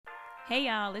Hey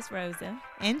y'all, it's Rosa.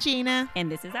 And Gina. And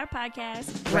this is our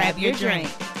podcast, Grab Your Drink,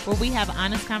 where we have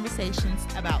honest conversations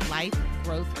about life,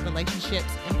 growth, relationships,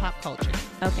 and pop culture.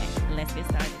 Okay, let's get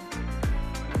started.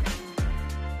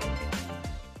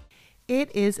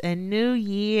 It is a new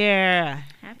year.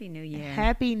 Happy New Year.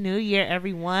 Happy New Year,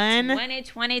 everyone.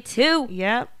 2022.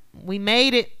 Yep, we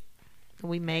made it.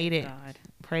 We made it. God.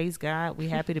 Praise God. We're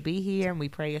happy to be here, and we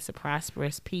pray it's a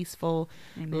prosperous, peaceful,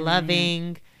 Amen.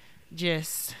 loving,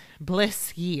 just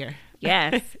bliss year.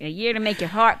 Yes, a year to make your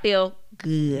heart feel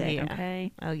good. Yeah.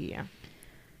 Okay. Oh, yeah.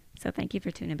 So thank you for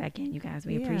tuning back in, you guys.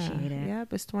 We appreciate it.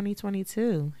 Yep, it's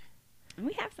 2022. And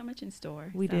we have so much in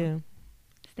store. We so do.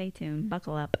 Stay tuned.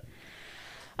 Buckle up.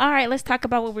 All right, let's talk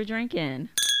about what we're drinking.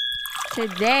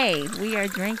 Today, we are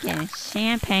drinking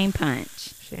champagne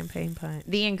punch. Champagne punch.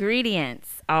 The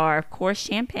ingredients are, of course,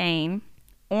 champagne,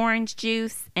 orange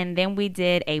juice, and then we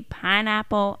did a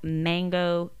pineapple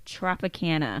mango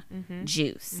Tropicana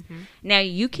juice. Now,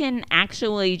 you can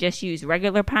actually just use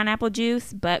regular pineapple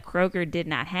juice, but Kroger did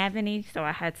not have any, so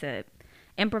I had to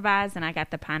improvise, and I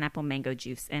got the pineapple mango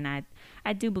juice. And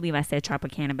I do believe I said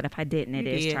Tropicana, but if I didn't, it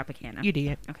is Tropicana. You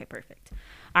did. Okay, perfect.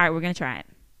 All right, we're going to try it.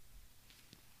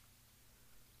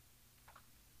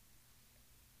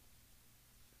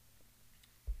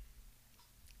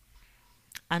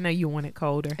 I know you want it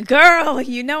colder. Girl,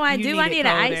 you know I You do. I it need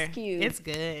an colder. ice cube. It's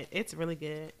good. It's really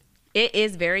good. It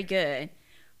is very good.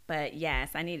 But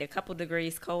yes, I need a couple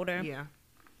degrees colder. Yeah.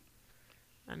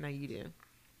 I know you do.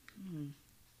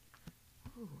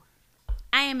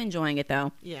 I am enjoying it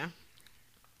though. Yeah.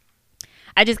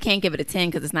 I just can't give it a 10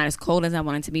 because it's not as cold as I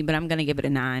want it to be, but I'm going to give it a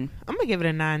 9. I'm going to give it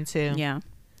a 9 too. Yeah.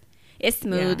 It's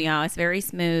smooth, y'all. It's very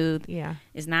smooth. Yeah.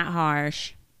 It's not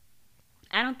harsh.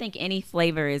 I don't think any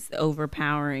flavor is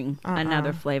overpowering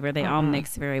another flavor. They all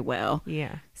mix very well.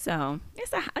 Yeah. So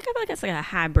I feel like it's like a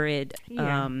hybrid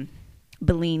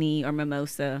Bellini or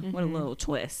mimosa with a little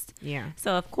twist. Yeah.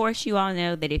 So, of course, you all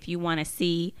know that if you want to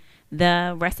see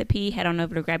the recipe, head on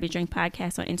over to Grab Your Drink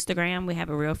Podcast on Instagram. We have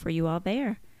a reel for you all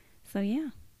there. So, yeah.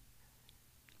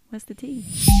 What's the tea?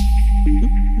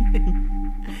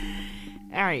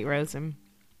 All right, Rosen.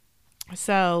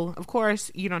 So, of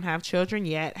course, you don't have children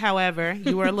yet. However,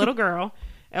 you were a little girl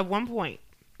at one point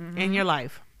in your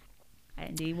life. I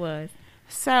indeed was.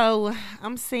 So,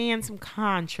 I'm seeing some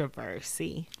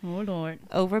controversy Oh, Lord.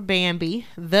 over Bambi,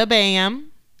 the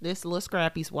Bam, this little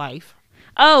Scrappy's wife.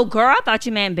 Oh, girl, I thought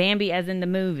you meant Bambi as in the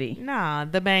movie. Nah,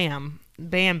 the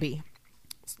Bambi,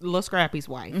 little Scrappy's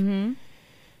wife. Mm-hmm.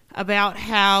 About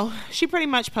how she pretty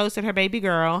much posted her baby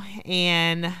girl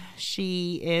and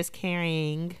she is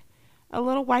carrying a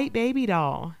little white baby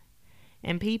doll.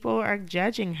 And people are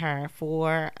judging her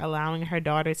for allowing her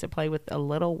daughter to play with a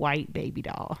little white baby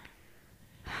doll.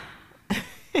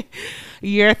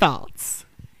 Your thoughts?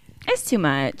 It's too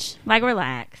much. Like,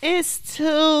 relax. It's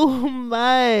too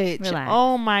much. Relax.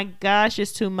 Oh my gosh,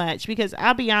 it's too much. Because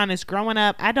I'll be honest, growing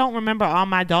up, I don't remember all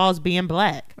my dolls being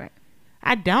black. Right.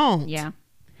 I don't. Yeah.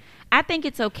 I think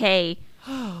it's okay.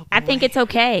 Oh, I think it's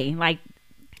okay. Like,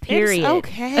 period. It's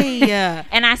okay.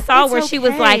 And I saw It's where she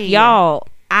was like, okay. y'all,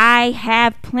 I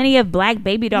have plenty of black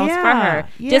baby dolls for her.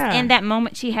 Just yeah. in that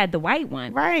moment, she had the white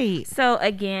one. Right. So,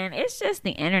 again, it's just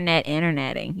the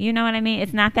interneting. You know what I mean?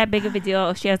 It's not that big of a deal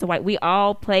if she has the white. We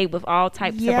all play with all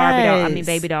types of Barbie dolls.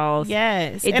 Baby dolls.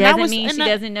 Yes. It And I doesn't was- mean and she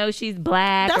doesn't know she's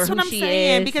black or That's who what I'm she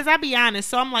saying. is. Because I'll be honest.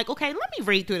 So I'm like, okay, let me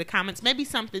read through the comments. Maybe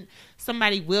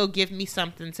somebody will give me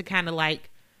something to kind of like,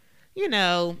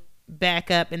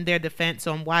 back up in their defense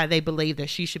on why they believe that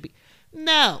she should be.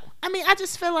 No. I mean, I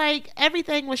just feel like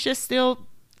everything was just still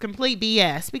complete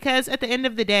BS because at the end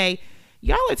of the day,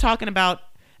 y'all are talking about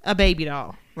a baby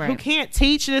doll who can't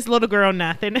teach this little girl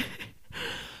nothing.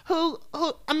 who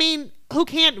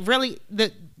can't really,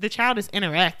 the child is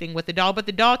interacting with the doll, but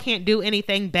the doll can't do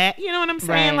anything back. You know what I'm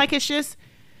saying? Right. Like, it's just,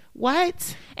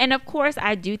 what? And of course,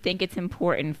 I do think it's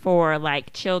important for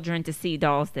like children to see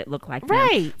dolls that look like them.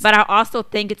 Right. But I also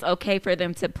think it's okay for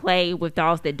them to play with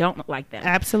dolls that don't look like them.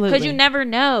 Absolutely. Because you never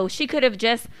know. She could have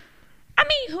just, I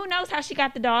mean, who knows how she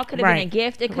got the doll? Could have been a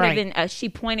gift. It could have been, she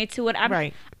pointed to it.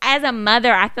 Right. As a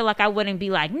mother, I feel like I wouldn't be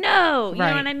like, no. You know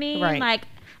Right. what I mean? Right. Like,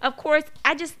 of course,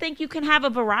 I just think you can have a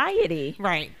variety.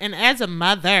 Right. And as a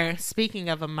mother, speaking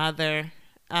from a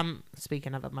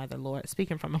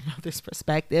mother's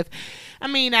perspective, I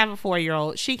mean, I have a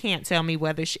 4-year-old. She can't tell me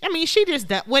whether she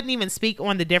just wouldn't even speak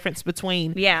on the difference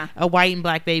between a white and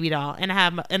black baby doll. And I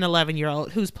have an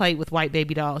 11-year-old who's played with white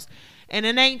baby dolls. And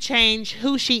it ain't changed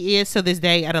who she is to this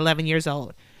day at 11 years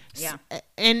old. Yeah.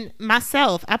 And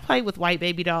myself, I play with white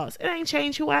baby dolls. It ain't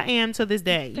changed who I am to this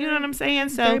day. You know what I'm saying?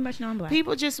 So very much non-black.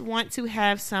 people just want to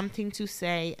have something to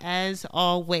say, as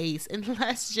always. And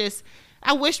let's just,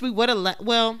 I wish we would have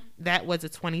well, that was a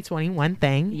 2021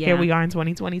 thing. Yeah. Here we are in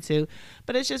 2022.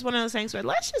 But it's just one of those things where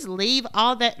let's just leave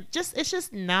all that. It's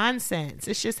just nonsense.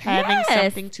 It's just having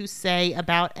something to say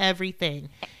about everything.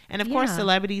 And of course,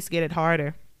 celebrities get it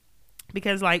harder.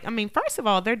 Because, like, I mean, first of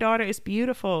all, their daughter is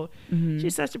beautiful. Mm-hmm.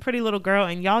 She's such a pretty little girl.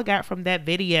 And y'all got from that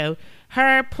video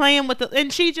her playing with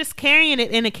and she just carrying it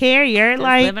in a carrier. Just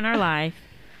like living her life.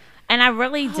 And I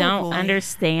really don't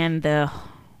understand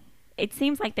it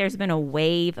seems like there's been a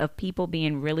wave of people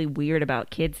being really weird about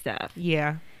kid stuff.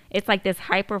 Yeah. It's like this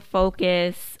hyper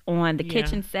focus on the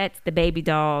kitchen sets, the baby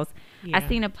dolls. Yeah. I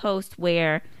seen a post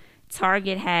where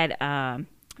Target had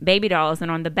baby dolls,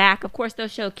 and on the back, of course, they'll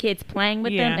show kids playing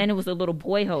with them, and it was a little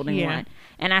boy holding one.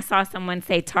 And I saw someone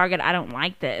say, Target, I don't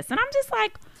like this. And I'm just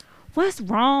like, what's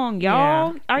wrong,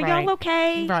 y'all? Are y'all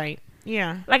okay? Right.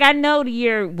 Yeah. Like, I know the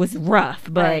year was rough,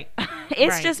 but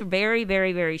it's just very,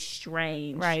 very, very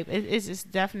strange. Right. It's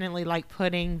just definitely like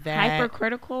putting that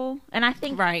hypercritical. And I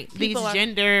think these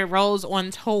gender roles on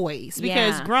toys.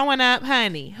 Because growing up,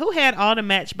 honey, who had all the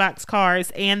Matchbox cars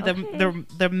and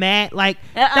the mat? Like,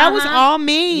 that was all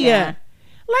me. Yeah.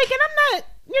 Like, and I'm not,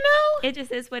 you know. It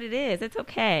just is what it is. It's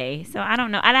okay. So I don't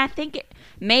know. And I think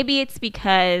maybe it's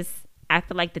because I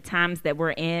feel like the times that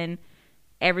we're in,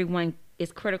 everyone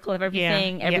is critical of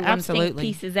everything. Everyone think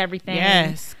pieces everything.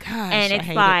 Yes. Gosh, and it's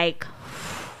like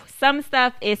some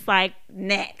stuff is like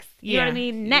next. You know what I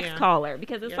mean? Next caller.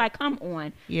 Because it's like, come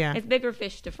on. Yeah. It's bigger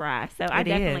fish to fry. So I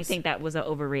definitely think that was an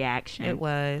overreaction. It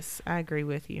was. I agree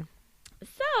with you.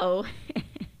 So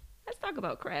let's talk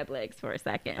about crab legs for a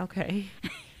second. Okay.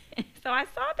 So I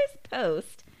saw this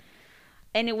post,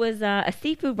 and it was a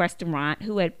seafood restaurant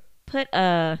who had put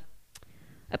a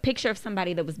picture of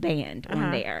somebody that was banned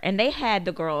on there. And they had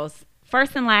the girl's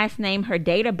first and last name, her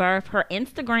date of birth, her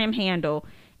Instagram handle,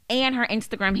 and her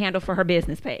Instagram handle for her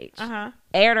business page.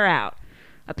 Aired her out.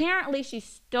 Apparently, she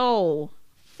stole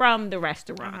from the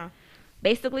restaurant.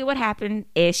 Basically, what happened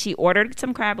is she ordered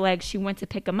some crab legs. She went to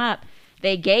pick them up.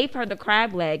 They gave her the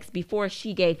crab legs before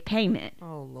she gave payment.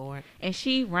 Oh, Lord. And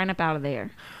she ran up out of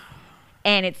there.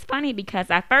 And it's funny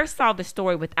because I first saw the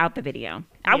story without the video.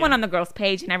 I went on the girl's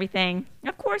page and everything.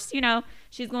 Of course, you know,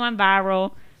 she's going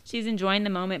viral. She's enjoying the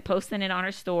moment, posting it on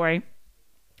her story,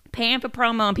 paying for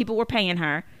promo, and people were paying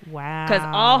her. Wow. Because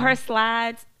all her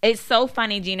slides, it's so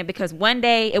funny, Gina, because one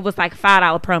day it was like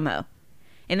 $5 promo.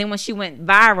 And then when she went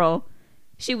viral,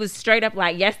 she was straight up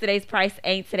like, yesterday's price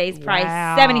ain't today's price,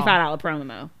 $75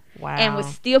 promo. Wow. And was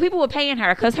still, people were paying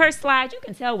her because her slides, you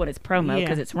can tell what it's promo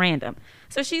because it's random.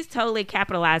 So she's totally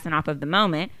capitalizing off of the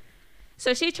moment.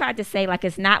 So she tried to say, like,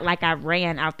 it's not like I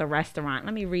ran out the restaurant.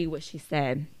 Let me read what she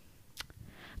said.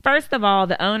 First of all,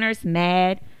 the owner's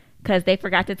mad because they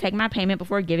forgot to take my payment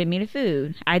before giving me the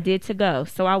food. I did to go,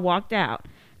 so I walked out.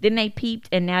 Then they peeped,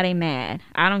 and now they mad.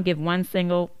 I don't give one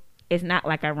single, it's not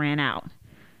like I ran out.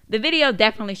 The video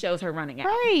definitely shows her running out.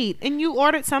 Right. And you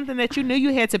ordered something that you knew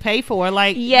you had to pay for.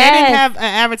 Like, they didn't have an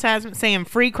advertisement saying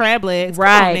free crab legs.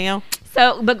 Right. Come on now.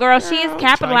 So, but girl, she is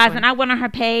capitalizing. I went on her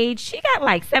page. She got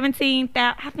like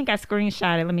 17,000. I think I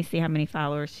screenshot it. Let me see how many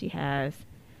followers she has.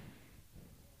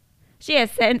 She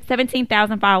has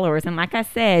 17,000 followers. And like I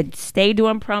said, stay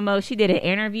doing promo. She did an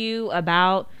interview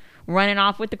about running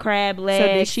off with the crab legs.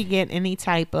 So did she get any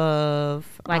type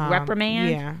of like reprimand?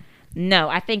 Yeah. No,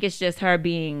 I think it's just her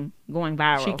going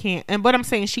viral. She can't. And what I'm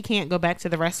saying, she can't go back to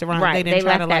the restaurant. Right. They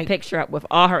left that picture up with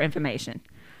all her information.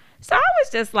 So I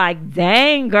was just like,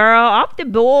 dang, girl, off the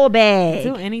bull bag.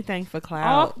 Do anything for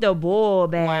clout. Off the bull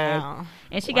bag. Wow.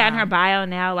 And she got in her bio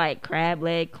now, like, crab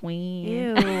leg queen.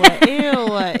 Ew.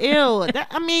 Ew.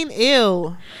 I mean,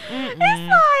 ew. Mm-mm. It's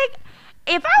like,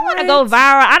 if I want to go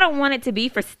viral, I don't want it to be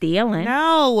for stealing.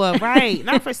 No, right.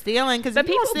 Not for stealing. Because if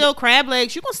people steal crab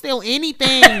legs, you can steal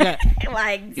anything.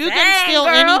 Like, you can steal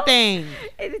anything.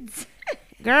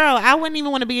 Girl, I wouldn't even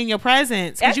want to be in your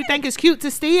presence because you think it's cute to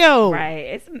steal.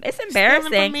 Right. It's embarrassing.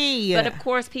 Stealing from me. But of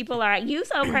course, people are like, you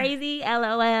so crazy,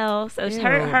 LOL. So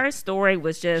her story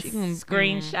was just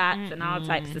screenshots and all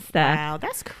types of stuff. Wow,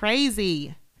 that's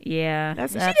crazy. Yeah.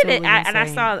 That's absolutely insane. And I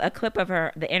saw a clip of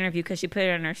the interview because she put it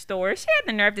in her story. She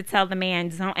had the nerve to tell the man,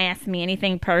 don't ask me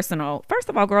anything personal. First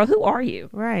of all, girl, who are you?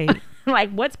 Right.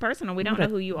 Like, what's personal? We don't know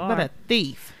who you are. What a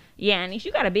thief. Yeah, and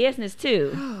you got a business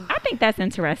too. I think that's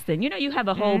interesting. You know, you have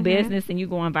a whole business and you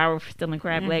going viral for stealing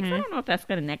crab legs. I don't know if that's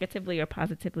going to negatively or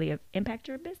positively impact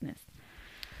your business.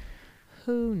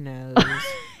 Who knows?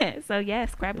 So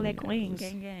yes, crab leg queen,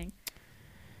 gang gang.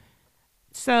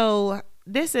 So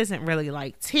this isn't really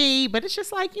like tea, but it's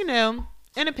just like, an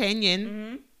opinion.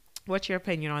 Mm-hmm. What's your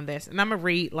opinion on this? And I'm gonna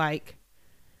read like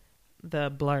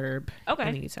the blurb. Okay.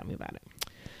 And then you tell me about it.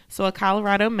 So a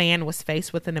Colorado man was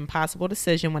faced with an impossible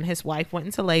decision when his wife went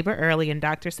into labor early and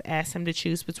doctors asked him to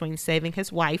choose between saving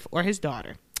his wife or his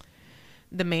daughter.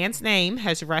 The man's name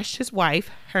has rushed his wife,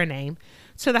 her name,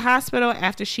 to the hospital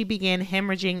after she began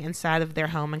hemorrhaging inside of their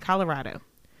home in Colorado.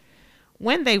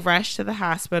 When they rushed to the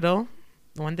hospital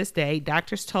on this day,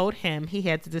 doctors told him he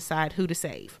had to decide who to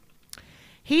save.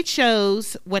 He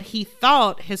chose what he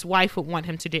thought his wife would want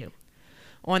him to do.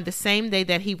 On the same day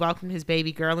that he welcomed his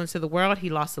baby girl into the world, he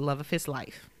lost the love of his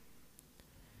life.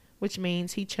 Which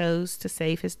means he chose to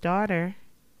save his daughter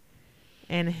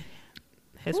and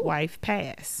his wife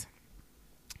pass.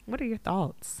 What are your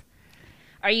thoughts?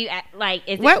 Are you like,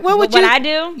 is what it would what you, I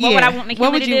do? Yeah. What would I want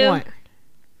McKinley to do? Want?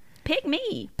 Pick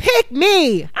me. Pick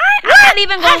me. I'm not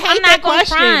even going, I'm not going to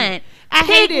front. I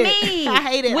hate it. Me. I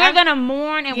hate it. We're going to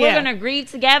mourn and we're going to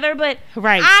grieve together, but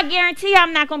right. I guarantee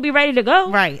I'm not going to be ready to go.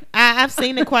 Right. I've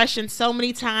seen the question so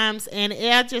many times, and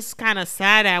I just kind of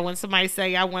side eye when somebody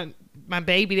say, I want my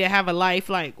baby to have a life.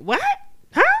 Like, what?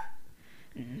 Huh?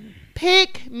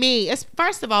 Pick me. It's,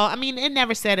 first of all, I mean, it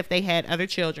never said if they had other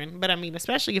children, but I mean,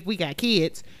 especially if we got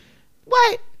kids.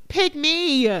 What? Pick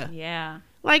me. Yeah.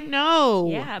 Like, no.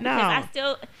 Yeah, because I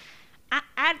still...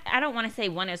 I don't want to say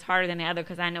one is harder than the other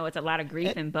because I know it's a lot of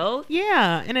grief in both.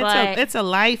 Yeah, and it's a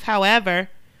life. However,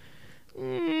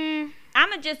 I'm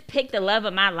gonna just pick the love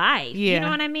of my life. Yeah. You know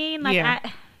what I mean? Like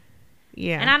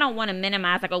and I don't want to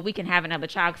minimize like, oh, we can have another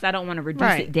child because I don't want to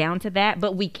reduce it down to that,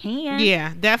 but we can.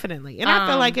 Yeah, definitely. And I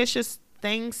feel like it's just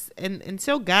things, and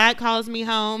until God calls me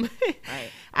home,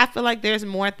 right. I feel like there's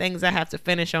more things I have to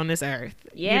finish on this earth.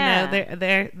 Yeah,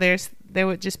 there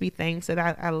would just be things that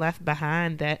I left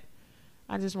behind that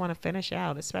I just want to finish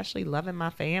out, especially loving my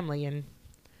family and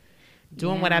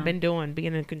doing what I've been doing,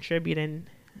 being a contributing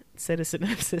citizen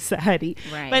of society.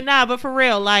 Right. But for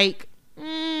real, like,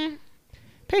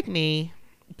 pick me.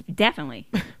 Definitely.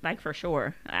 Like, for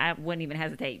sure. I wouldn't even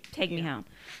hesitate. Take me home.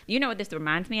 You know what this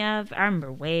reminds me of? I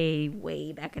remember way,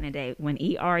 way back in the day when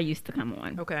ER used to come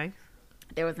on. Okay.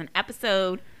 There was an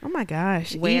episode. Oh my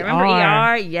gosh. Remember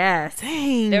ER? Yes.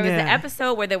 Dang. There was an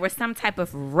episode where there was some type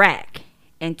of wreck.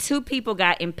 And two people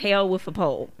got impaled with a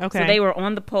pole. Okay. So they were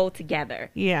on the pole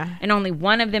together. Yeah. And only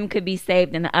one of them could be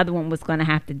saved and the other one was going to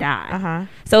have to die. Uh-huh.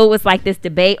 So it was like this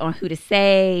debate on who to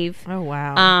save. Oh,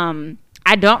 wow.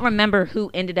 I don't remember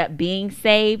who ended up being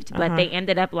saved, but they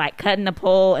ended up like cutting the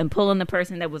pole and pulling the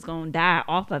person that was going to die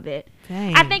off of it.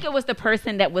 Dang. I think it was the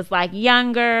person that was like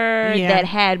younger, that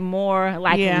had more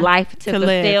like life to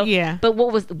fulfill. Live. Yeah. But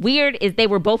what was weird is they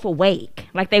were both awake.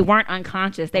 Like they weren't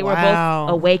unconscious. They were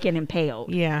both awake and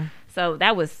impaled. Yeah. So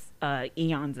that was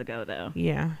eons ago though.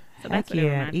 Yeah. So that's what it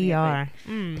reminds me of. ER.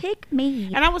 Pick me.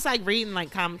 And I was like reading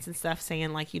like comments and stuff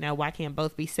saying like, why can't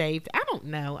both be saved? I don't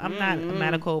know. I'm not a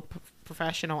medical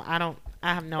professional. I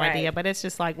have no idea, but it's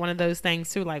just like one of those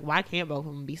things too. Like, why can't both of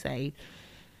them be saved?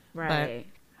 Right.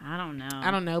 But I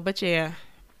don't know. But yeah,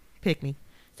 pick me.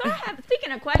 So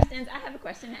speaking of questions, I have a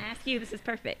question to ask you. This is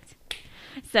perfect.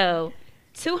 So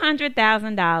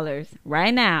 $200,000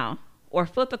 right now, or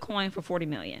flip a coin for $40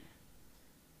 million.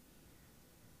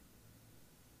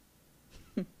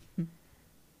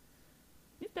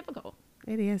 It's difficult.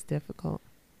 It is difficult.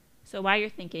 So while you're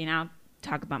thinking, I'll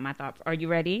talk about my thoughts. Are you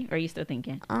ready? Or are you still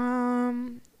thinking? I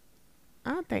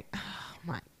don't think. Oh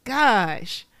my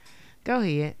gosh. Go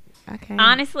ahead. Okay.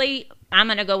 Honestly, I'm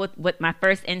gonna go with what my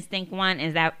first instinct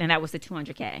and that was the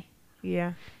 $200K.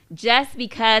 Yeah. Just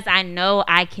because I know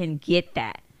I can get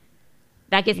that.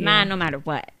 Like, it's mine no matter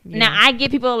what. Yeah. Now, I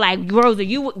get people like, Rosa,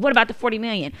 what about the $40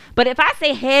 million? But if I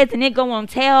say heads and it go on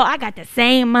tail, I got the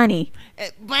same money.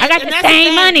 I got the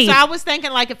same money. So I was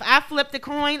thinking, like, if I flip the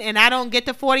coin and I don't get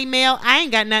the 40 mil, I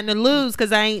ain't got nothing to lose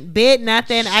because I ain't bid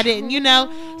nothing. I didn't,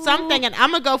 So I'm thinking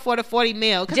I'm going to go for the 40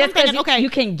 mil. Just because you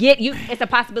can get, it's a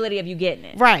possibility of you getting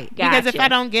it. Right. Gotcha. Because if I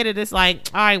don't get it, it's like,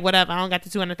 all right, whatever. I don't got the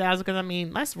 200,000 because, I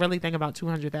mean, let's really think about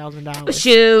 $200,000.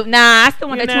 Shoot. Nah, I still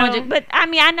want the 200. But, I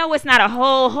mean, I know it's not a whole.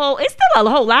 It's still a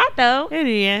whole lot, though. It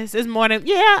is. It's more than,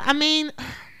 I mean,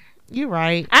 you're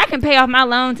right. I can pay off my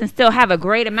loans and still have a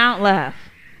great amount left.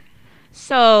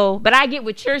 So, but I get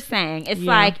what you're saying. It's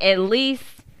like, at least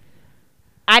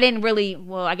I didn't really,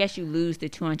 well, I guess you lose the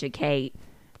 200K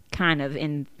kind of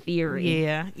in theory.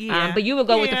 Yeah. But you would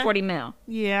go with the 40 mil.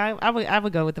 Yeah, I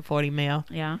would go with the 40 mil.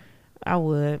 Yeah. I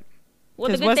would. Well,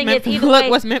 the good thing is either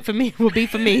way, what's meant for me will be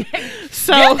for me.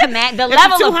 So the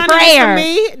level of prayer, for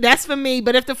me, that's for me.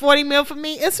 But if the 40 mil for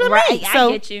me, it's for me.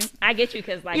 So I get you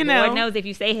because like Lord knows if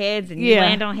you say heads and you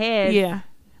land on heads. Yeah.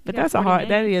 But got that's a 40 hard.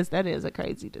 minutes. That is a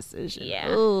crazy decision.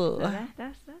 Yeah. Ooh. So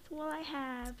that's all I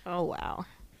have. Oh wow.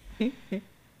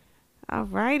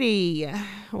 Alrighty.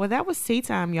 Well, that was tea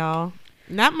time, y'all.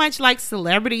 Not much like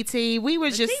celebrity tea. We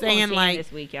was just saying like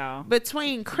this week, y'all.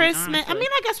 between Christmas. I mean,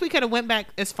 I guess we could have went back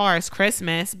as far as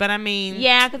Christmas, but I mean,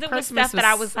 yeah, because it was Christmas stuff that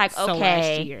I was like, so last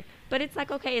okay. year. But it's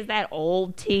like, okay, is that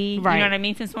old tea? Right. You know what I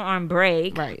mean? Since we're on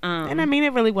break. Right. And I mean,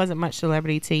 it really wasn't much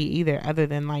celebrity tea either, other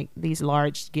than like these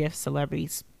large gifts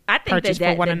celebrities I think purchase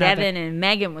that for one another. Devin and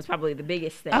Megan was probably the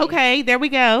biggest thing. Okay, there we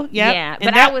go. Yep. Yeah, and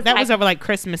but that, I was that like, was over like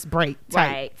Christmas break type.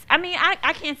 Right. I mean,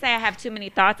 I can't say I have too many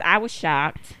thoughts. I was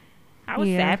shocked. I was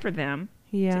sad for them.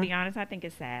 Yeah. To be honest, I think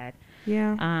it's sad.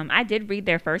 Yeah. I did read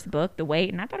their first book, The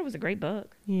Wait, and I thought it was a great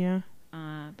book. Yeah.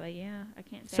 But yeah, I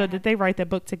can't say. So did they write that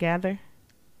book together?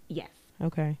 Yes.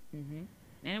 Okay. And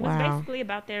it was basically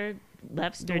about their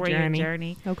love story and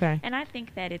journey. Okay. And I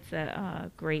think that it's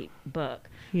a great book.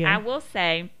 Yeah. I will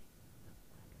say,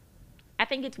 I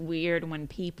think it's weird when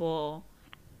people,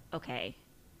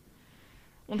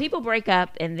 when people break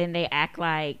up and then they act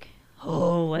like,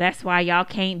 oh, well, that's why y'all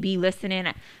can't be listening.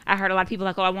 I heard a lot of people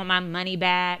like, oh, I want my money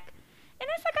back. And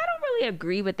it's like, I don't really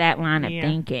agree with that line of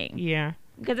thinking. Yeah.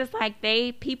 Because it's like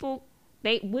we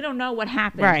don't know what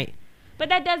happened. Right. But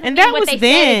that doesn't And mean that what was they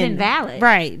then. said is invalid.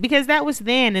 Right. Because that was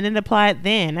then and it applied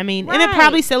then. I mean, and it Right.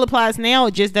 probably still applies now.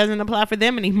 It just doesn't apply for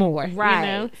them anymore. Right. You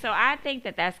know? So I think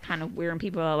that that's kind of weird when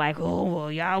people are like, oh,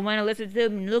 well, y'all want to listen to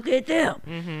them, look at them.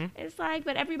 Mm-hmm. It's like,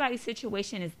 but everybody's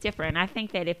situation is different. I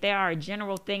think that if there are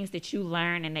general things that you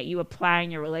learn and that you apply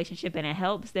in your relationship and it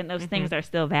helps, then those things are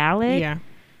still valid. Yeah.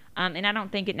 And I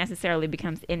don't think it necessarily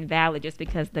becomes invalid just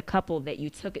because the couple that you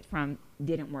took it from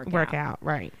didn't work out.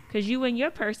 Right. Because you and your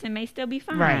person may still be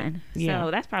fine. Right. Yeah.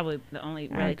 So that's probably the only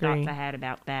really agree. thoughts I had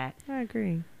about that. I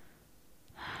agree.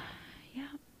 Yeah.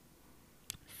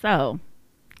 So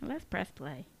let's press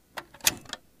play.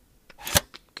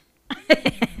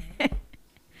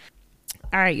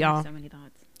 All right, y'all. So many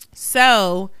thoughts.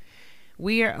 So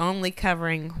we are only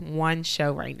covering one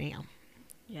show right now.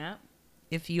 Yep.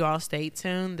 If you all stayed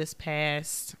tuned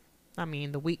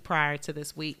the week prior to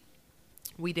this week,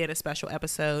 we did a special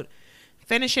episode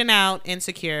finishing out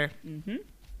Insecure. Mm-hmm.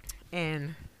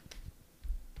 And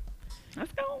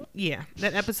let's go. Yeah,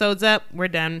 that episode's up. We're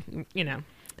done. You know,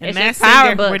 and It's Masked just Power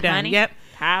Singer, Book, we're done. honey. Yep.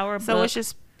 Power Book. So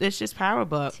it's just Power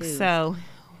Book. Two. So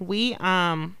we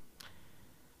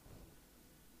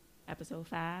Episode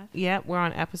 5. Yep, we're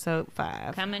on episode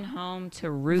 5. Coming Home to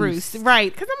Roost.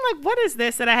 Right, because I'm like, what is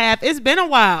this that I have? It's been a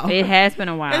while. It has been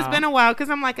a while. It's been a while because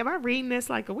I'm like, am I reading this?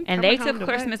 Like, are we? And coming they home took to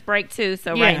Christmas what? break too.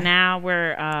 So Yeah. right now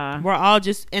we're all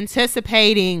just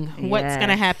anticipating what's Yes.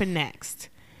 gonna happen next.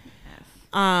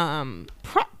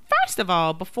 First of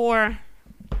all, before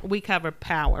we cover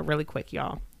Power, really quick,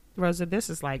 y'all. Rosa, this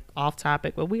is like off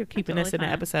topic, but we are keeping this in totally the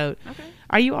fine. episode. Okay.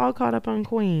 Are you all caught up on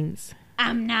Queens?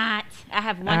 I'm not. I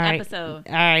have one All right. episode.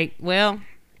 All right. Well,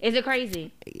 Is it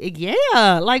crazy?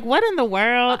 yeah. Like, what in the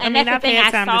world? And that's the I've thing. had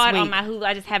I time saw this it on week. my Hulu.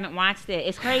 I just haven't watched it.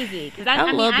 It's crazy because I A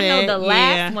know little bit, the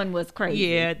last yeah. one was crazy.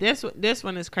 Yeah, this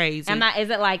one is crazy. Is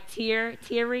it like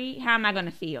teary? How am I gonna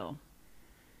feel?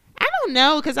 I don't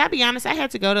know, because I'll be honest, I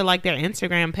had to go to like their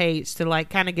Instagram page to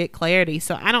like kind of get clarity.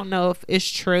 So I don't know if it's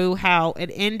true how it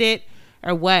ended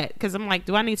or what, because I'm like,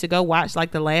 do I need to go watch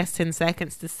like the last 10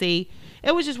 seconds to see?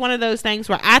 It was just one of those things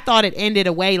where I thought it ended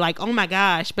away like, oh my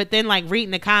gosh, but then like reading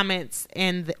the comments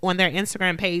and on their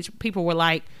Instagram page, people were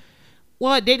like,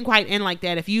 well, it didn't quite end like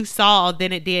that. If you saw,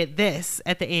 then it did this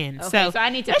at the end. Okay, so I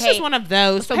need to it's just one of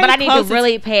those. So, Pay but I need to close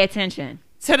really pay attention.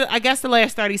 to I guess the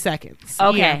last 30 seconds.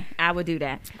 Okay, Yeah. I would do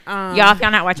that. Y'all, if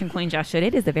y'all not watching Queens, y'all should.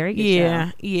 It is a very good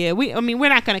show. Yeah. We're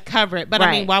not going to cover it, but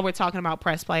I mean, Right. while we're talking about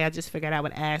press play, I just figured I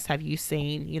would ask, have you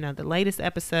seen, the latest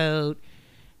episode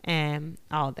and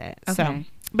all that? So, Okay.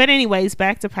 but anyways,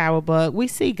 back to Power Book. We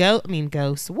see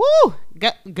Ghost. Woo!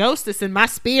 Ghost is in my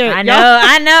spirit. I know.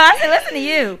 I said, listen to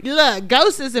you. Look,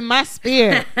 Ghost is in my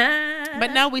spirit.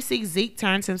 But no, we see Zeke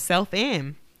turns himself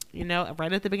in.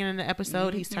 Right at the beginning of the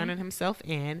episode, he's turning himself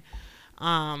in.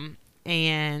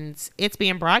 And it's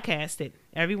being broadcasted.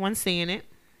 Everyone's seeing it.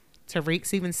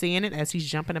 Tariq's even seeing it as he's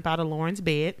jumping up out of Lauren's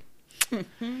bed.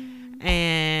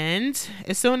 And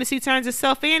as soon as he turns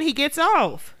himself in, he gets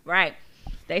off. Right.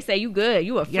 They say you good.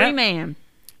 You a free Yep. man.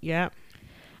 Yep.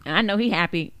 And I know he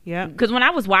happy. Yep. Because when I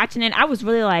was watching it, I was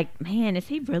really like, man, is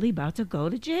he really about to go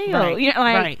to jail? Right.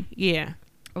 Like, Yeah.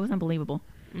 it was unbelievable.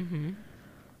 Mm-hmm.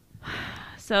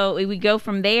 So we go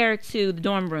from there to the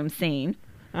dorm room scene.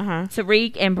 Uh-huh.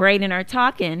 Tariq and Brayden are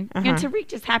talking, and Uh-huh. Tariq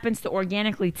just happens to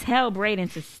organically tell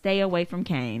Brayden to stay away from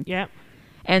Kane. Yep.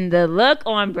 And the look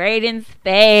on Brayden's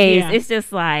face, Yeah. it's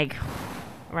just like,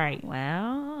 Right.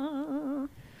 well,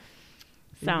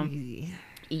 So,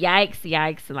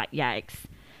 yikes, like yikes.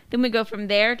 Then we go from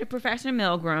there to Professor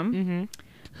Milgram,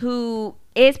 who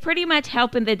is pretty much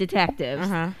helping the detectives.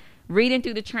 Reading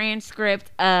through the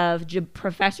transcript of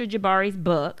Professor Jabari's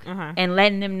book and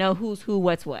letting them know who's who,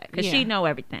 what's what. Because she know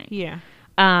everything. Yeah.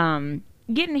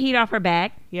 Getting the heat off her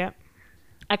back. Yep.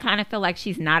 I kind of feel like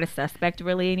she's not a suspect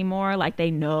really anymore. Like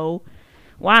they know.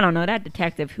 Well, I don't know. That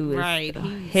detective who is,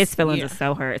 his feelings are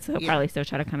so hurt. So he'll probably still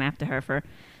try to come after her for,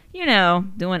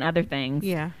 doing other things.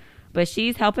 Yeah. But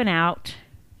she's helping out.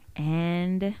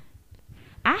 And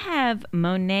I have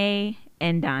Monet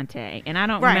and Dante, and I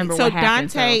don't remember what happened.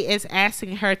 So Dante is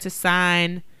asking her to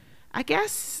sign, I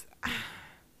guess,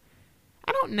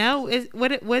 I don't know,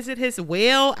 was it his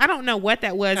will? I don't know what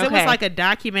that was. Okay. It was like a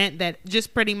document that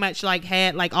just pretty much like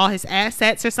had like all his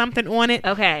assets or something on it.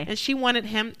 Okay. And he wanted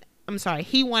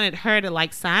her to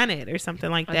like sign it or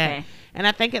something like that. And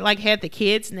I think it like had the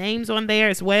kids' names on there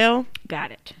as well.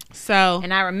 Got it. So,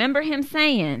 and I remember him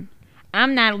saying,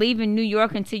 I'm not leaving New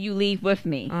York until you leave with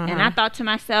me. And I thought to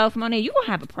myself, Monet, you gonna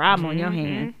have a problem on your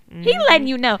hand. He letting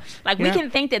you know. Like, we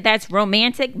can think that that's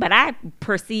romantic, but I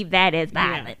perceive that as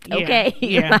violent.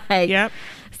 Okay?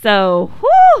 So,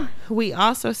 whew. We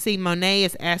also see Monet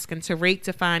is asking Tariq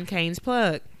to find Kane's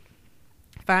plug.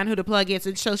 Find who the plug is.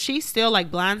 And so she's still, like,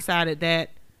 blindsided that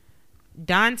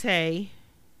Dante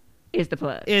is the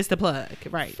plug.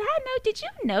 Right. Side note, did you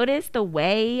notice the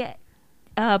way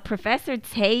Professor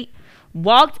Tate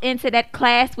walked into that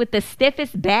class with the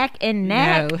stiffest back and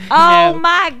neck? No.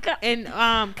 My God. And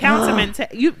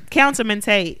Councilman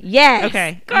Tate. Yes.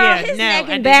 Okay. Girl, his neck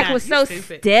and back was so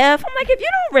stiff. I'm like, if you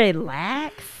don't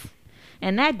relax.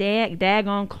 And that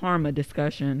daggone karma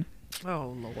discussion.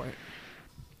 Oh, Lord.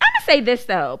 I'm going to say this,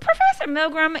 though. Professor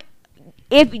Milgram,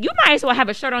 if you might as well have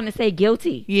a shirt on to say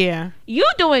guilty. Yeah. You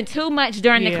doing too much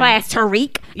during the class,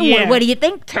 Tariq. What do you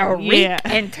think? Tariq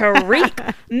and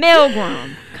Tariq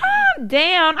Milgram. Calm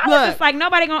down. I was just like,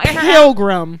 nobody gonna air her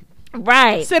Pilgrim. Out.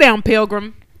 Right. Sit down,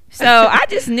 Pilgrim. So I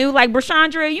just knew, like,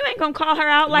 Brashandra, you ain't gonna call her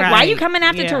out. Like, why you coming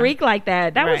after Tariq like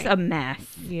that? That was a mess.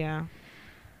 Yeah.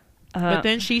 But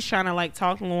then she's trying to, like,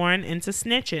 talk Lauren into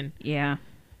snitching. Yeah.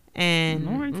 And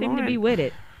Lauren seemed to be with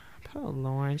it. Oh,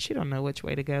 Lauren. She don't know which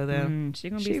way to go, though.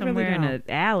 She's going to be somewhere in an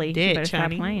alley. Dead, she better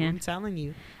stop playing. I'm telling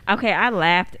you. Okay, I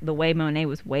laughed the way Monet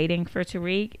was waiting for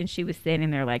Tariq, and she was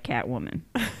standing there like Catwoman.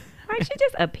 Like, she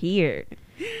just appeared.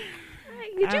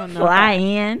 Like, did you fly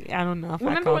in? I don't know if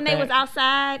Remember when they was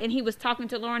outside, and he was talking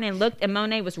to Lauren and looked, and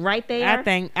Monet was right there? I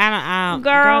think, I don't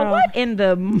Girl, what in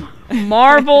the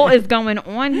Marvel is going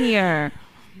on here?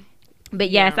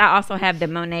 But yes, I also have that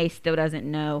Monet still doesn't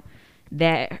know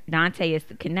that Dante is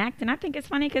the connect, and I think it's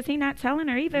funny because he's not telling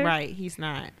her either. Right, he's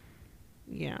not.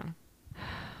 Yeah.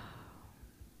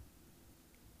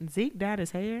 Zeke dyed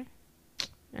his hair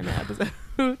in the episode.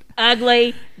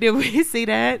 Ugly. Did we see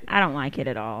that? I don't like it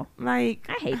at all. Like,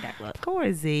 I hate that look.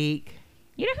 Poor Zeke.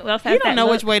 You know who else has that look? You don't know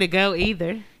look? which way to go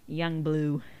either. Young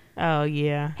Blue. Oh,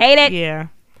 yeah. Hate it. Yeah.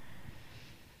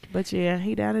 But yeah,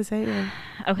 he dyed his hair.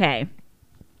 Okay.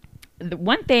 The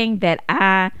one thing that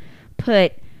I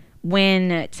put when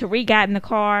Tariq got in the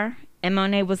car and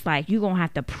Monet was like, you gonna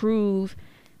have to prove.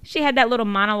 She had that little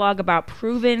monologue about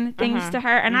proving things to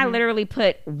her, and I literally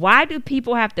put, why do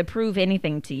people have to prove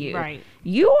anything to you? Right.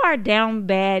 You are down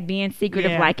bad being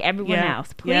secretive like everyone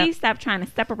else. Please stop trying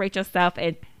to separate yourself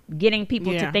and getting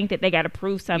people to think that they got to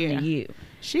prove something to you.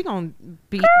 She gonna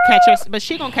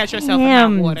she gonna catch herself in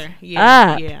that water.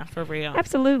 Yeah, for real.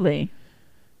 Absolutely.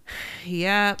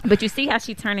 Yeah. But you see how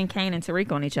she turning Kane and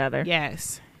Tariq on each other.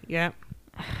 Yes. Yep.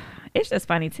 It's just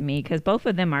funny to me because both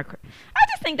of them are. I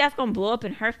just think that's gonna blow up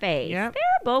in her face. Yep.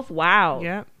 They're both wild.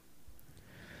 Yep.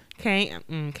 Kane.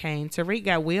 Tariq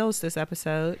got wheels this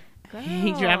episode. Girl.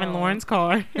 He driving Lauren's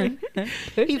car.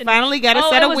 He finally got a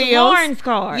set of wheels. Lauren's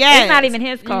car. Yes. It's not even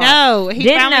his car. No, he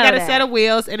finally got that. A set of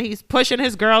wheels, and he's pushing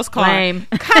his girl's car. Lame.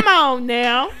 Come on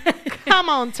now. Come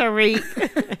on,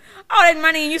 Tariq. All that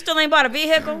money and you still ain't bought a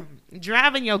vehicle?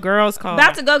 Driving your girl's car.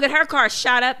 About to go get her car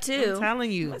shot up too. I'm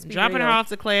telling you. Dropping her off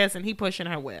to class and he pushing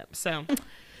her whip. So,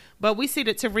 but we see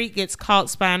that Tariq gets caught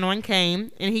spying on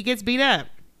Kane and he gets beat up.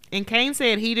 And Kane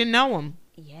said he didn't know him.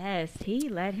 Yes, he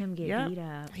let him get beat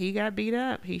up. He got beat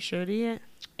up. He sure did.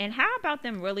 And how about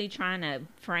them really trying to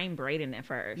frame Brayden at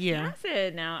first? Yeah. I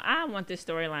said, no, I want this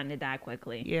storyline to die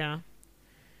quickly. Yeah.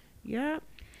 Yep.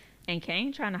 And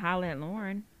Kane trying to holler at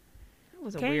Lauren. It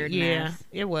was a weird mess.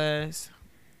 Yeah, it was.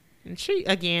 And she,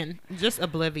 again, just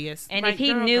oblivious. And if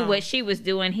he knew what she was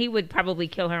doing, he would probably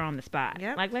kill her on the spot.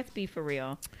 Yep. Like, let's be for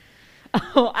real.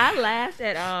 Oh, I laughed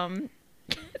at,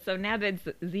 so now that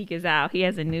Zeke is out, he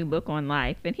has a new book on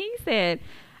life. And he said,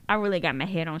 I really got my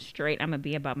head on straight. I'm going to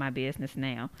be about my business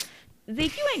now.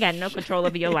 Zeke, you ain't got no control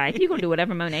over your life. You going to do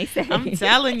whatever Monet says. I'm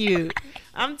telling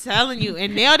you.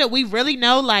 And now that we really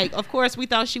know, like, of course, we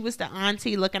thought she was the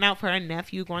auntie looking out for her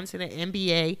nephew going to the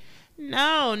NBA.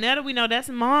 No, now that we know that's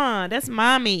mom. That's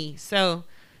mommy. So,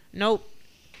 nope.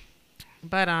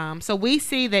 But so we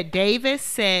see that Davis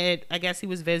said, I guess he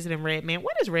was visiting Redman.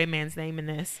 What is Redman's name in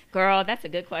this? Girl, that's a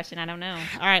good question. I don't know.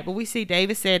 All right, but we see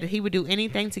Davis said that he would do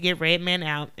anything to get Redman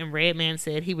out, and Redman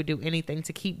said he would do anything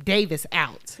to keep Davis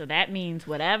out. So that means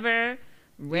whatever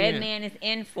Redman is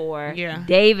in for, Yeah.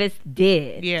 Davis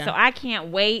did. Yeah. So I can't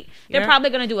wait. They're Yep. probably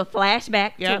going to do a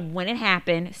flashback Yep. to when it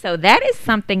happened. So that is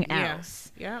something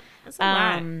else. Yep. That's a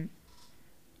lot.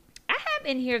 I have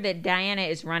in here that Diana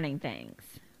is running things.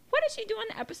 What did she do in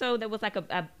the episode that was like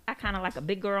a kind of like a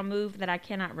big girl move that I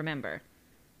cannot remember?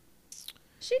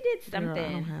 She did something. Girl, I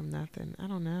don't have nothing. I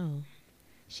don't know.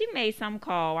 She made some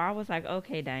call where I was like,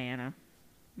 okay, Diana.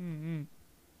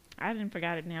 I didn't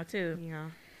forgot it now too.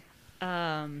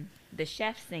 Yeah. The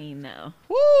chef scene though.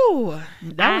 Woo!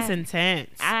 That was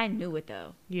intense. I knew it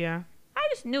though. Yeah. I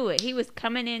just knew it. He was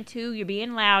coming in too. You're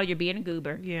being loud. You're being a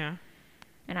goober. Yeah.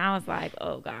 And I was like,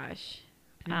 oh gosh.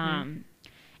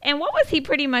 And what was he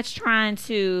pretty much trying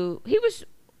to?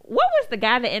 What was the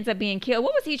guy that ends up being killed?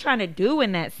 What was he trying to do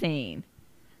in that scene?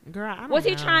 Girl, I don't Was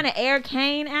he know. trying to air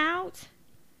Kane out?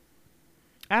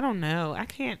 I don't know. I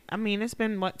can't. I mean, it's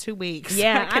been, 2 weeks?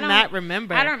 Yeah, I cannot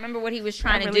remember. I don't remember what he was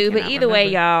trying really to do, but cannot either way,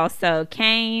 remember. y'all. So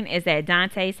Kane is at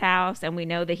Dante's house, and we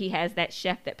know that he has that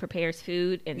chef that prepares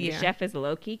food, and the Yeah. chef is a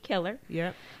low-key killer.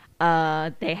 Yep.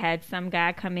 They had some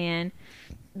guy come in.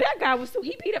 That guy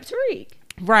he beat up Tariq.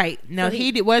 Right. No, So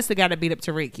he was the guy that beat up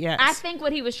Tariq. Yes. I think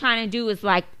what he was trying to do is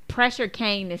like pressure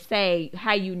Kane to say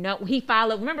how you know he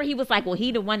followed. Remember, he was like, "Well,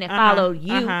 he the one that followed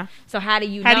you. So how do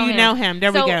you? How know do you him? know him?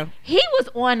 There we So go. He was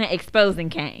on to exposing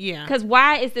Kane. Yeah. Because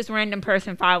why is this random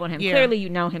person following him? Yeah. Clearly, you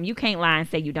know him. You can't lie and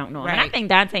say you don't know him. And I Right. think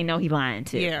Dante know he lying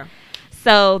too. Yeah.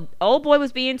 So old boy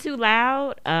was being too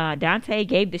loud. Dante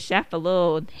gave the chef a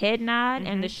little head nod,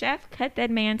 and the chef cut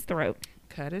that man's throat.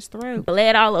 Cut his throat.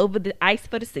 Bled all over the ice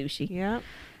for the sushi. Yep.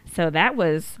 So that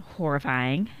was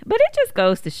horrifying. But it just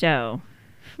goes to show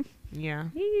Yeah.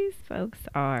 these folks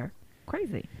are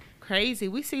crazy. Crazy.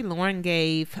 We see Lauren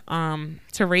gave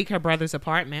Tariq her brother's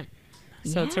apartment.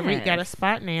 So Tariq got a Yes.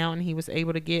 spot now, and he was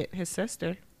able to get his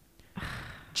sister.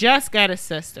 Just got his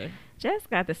sister. Just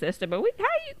got the sister, but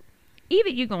either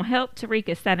you gonna help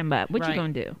Tariq set him up. What you Right.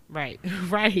 gonna do? Right.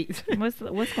 Right. What's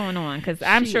going on? Because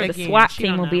I'm She- sure the again, SWAT she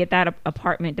team don't will be know. at that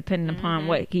apartment depending upon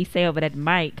what he say over that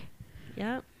mic.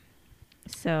 Yep.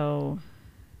 So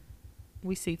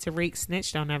We see Tariq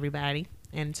snitched on everybody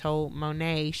and told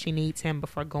Monet she needs him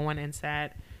before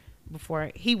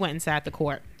he went inside the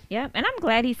court. yep, and I'm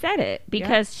glad he said it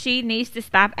because she needs to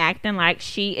stop acting like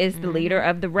she is the leader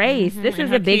of the race. This And is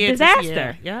her a big kids is-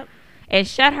 disaster. Yep. And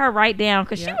shut her right down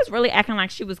because she Yep. was really acting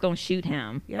like she was gonna shoot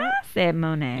him. Yep. I said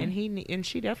Monet. And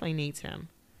she definitely needs him.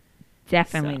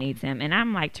 Definitely So. needs him. And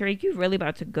I'm like, Tariq, you really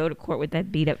about to go to court with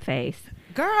that beat up face.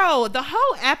 Girl, the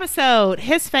whole episode,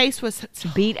 his face was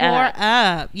Beat tore up.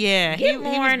 up. Yeah, Get he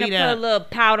Lauren was to beat put a up. little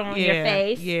powder on your Yeah,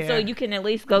 face yeah. so you can at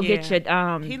least go get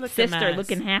Yeah. your He looked a sister mess.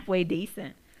 looking halfway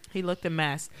decent. He looked a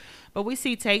mess. But we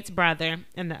see Tate's brother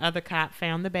and the other cop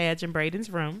found the badge in Braden's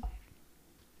room.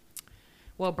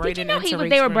 Well, Did Braden you know and Tariq's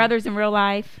they were room. brothers in real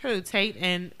life? Who? Tate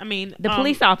and The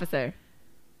police officer.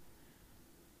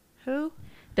 Who?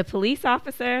 The police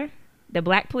officer, the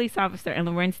black police officer, and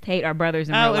Lorenz Tate are brothers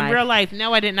in real life. In real life.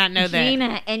 No, I did not know that.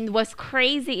 Gina, and what's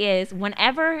crazy is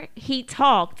whenever he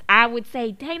talked, I would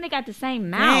say, dang, they got the same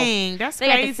mouth. Dang, that's They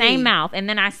crazy. got the same mouth. And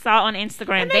then I saw on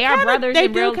Instagram, And they are brothers They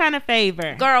in real do kind of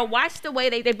favor. Girl, watch the way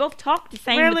they both talk the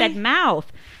same with Really? that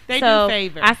mouth. They so do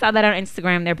favor. I saw that on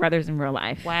Instagram. They're brothers in real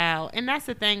life. Wow. And that's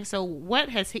the thing. So what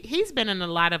has he's been in a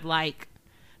lot of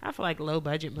I feel like low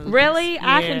budget movies. Really?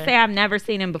 I Yeah. can say I've never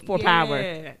seen him before Power.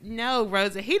 Yeah. No,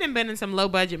 Rosa. He done been in some low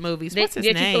budget movies. What's his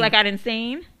Did name? you feel like I didn't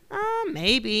seen?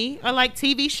 Maybe. Or like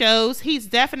TV shows. He's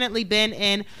definitely been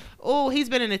in. Oh, he's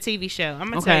been in a TV show. I'm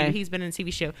gonna tell Okay. you, he's been in a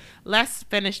TV show. Let's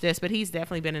finish this, but he's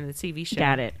definitely been in a TV show.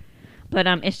 Got it. But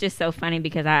it's just so funny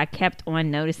because I kept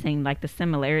on noticing like the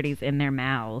similarities in their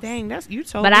mouths. Dang, you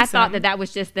told But me I thought something. that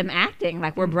was just them acting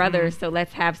like we're brothers, so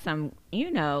let's have some,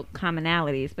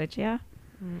 commonalities. But yeah,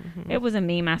 it was a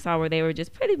meme I saw where they were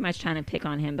just pretty much trying to pick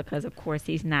on him because, of course,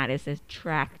 he's not as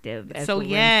attractive as So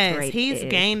Lorenz yes, Tate he's is.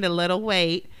 gained a little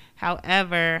weight.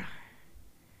 However,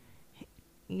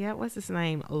 what's his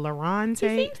name? Laron He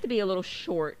Tate. seems to be a little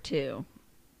short too.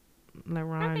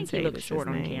 Laron I think Tate he looks is short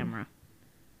his on name. camera.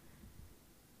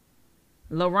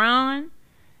 LaRon?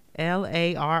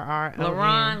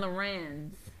 Larron.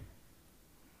 Lorenz.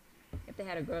 If they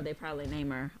had a girl, they'd probably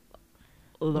name her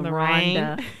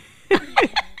Lorraine.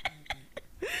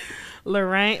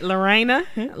 Lorena.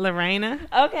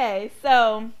 Okay,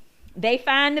 so they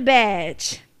find the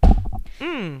badge.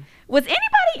 Was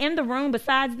anybody in the room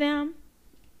besides them?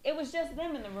 It was just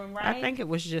them in the room, right? I think it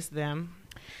was just them.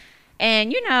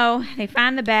 And, you know, they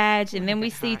find the badge, and then we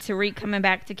see Tariq coming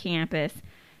back to campus.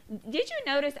 Did you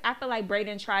notice? I feel like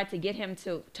Brayden tried to get him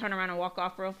to turn around and walk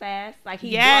off real fast. Like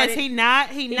he darted. He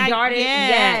darted.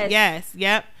 Yes.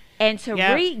 Yep. And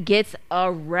Tariq gets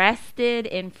arrested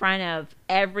in front of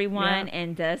everyone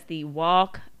and does the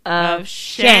walk of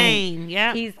shame.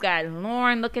 Yeah. He's got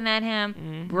Lauren looking at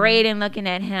him, Brayden looking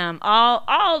at him,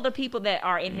 all the people that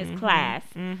are in his class.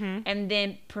 And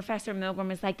then Professor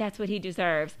Milgram is like, that's what he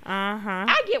deserves.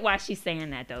 I get why she's saying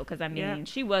that, though, because, I mean,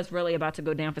 she was really about to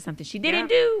go down for something she didn't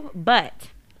do. But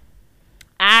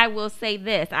I will say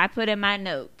this. I put in my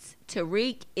notes,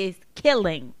 Tariq is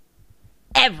killing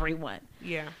everyone.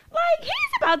 Yeah. Like,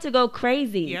 he's about to go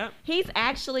crazy. Yep. He's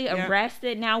actually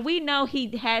arrested. Now, we know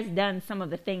he has done some of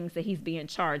the things that he's being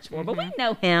charged for, but we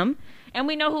know him, and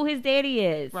we know who his daddy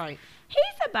is. Right.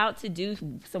 He's about to do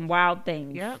some wild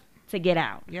things to get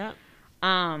out. Yep.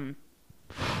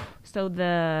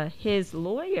 So his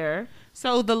lawyer...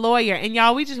 So the lawyer, and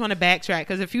y'all, we just want to backtrack,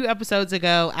 because a few episodes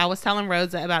ago, I was telling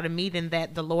Rosa about a meeting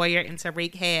that the lawyer and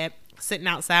Tariq had sitting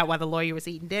outside while the lawyer was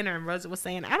eating dinner, and Rosa was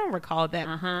saying, I don't recall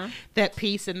that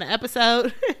piece in the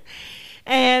episode.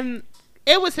 And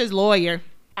it was his lawyer.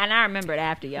 And I remembered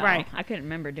after, y'all. Right. I couldn't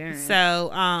remember during. So,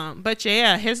 but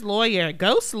yeah, his lawyer,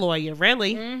 ghost lawyer,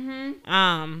 really,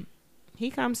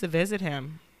 he comes to visit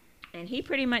him. And he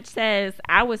pretty much says,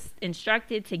 I was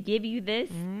instructed to give you this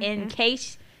in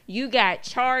case you got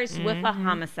charged with a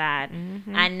homicide.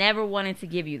 I never wanted to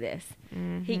give you this.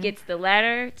 He gets the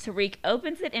letter. Tariq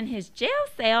opens it in his jail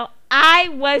cell. I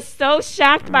was so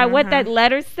shocked by what that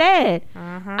letter said.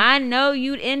 I know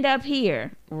you'd end up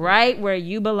here, right where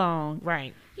you belong.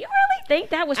 Right. You really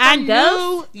think that was from Ghost? I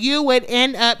knew you would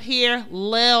end up here,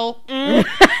 Lil.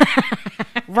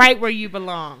 Right where you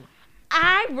belong.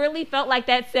 I really felt like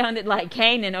that sounded like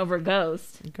Kanan over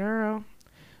Ghost. Girl.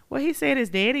 Well, he said his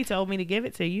daddy told me to give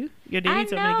it to you. Your daddy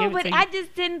told me to give it to you. I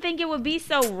just didn't think it would be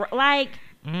so, like...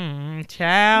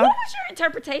 child. What was your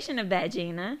interpretation of that,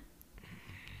 Gina?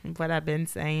 What I've been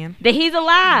saying. That he's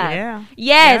alive. Yeah.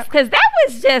 Yes, because that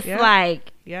was just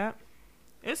like... Yep.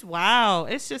 It's wild.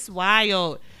 It's just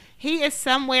wild. He is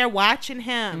somewhere watching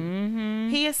him.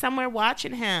 He is somewhere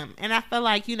watching him. And I feel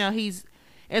like, you know,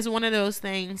 it's one of those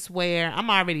things where I'm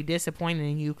already disappointed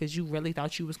in you because you really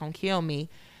thought you was going to kill me.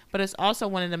 But it's also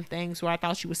one of them things where I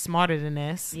thought you was smarter than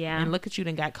this. Yeah. And look at you,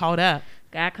 then got caught up.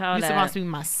 You're supposed to be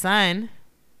my son.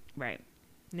 Right.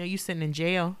 You know, you sitting in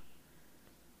jail.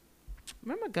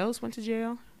 Remember Ghost went to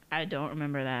jail? I don't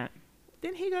remember that.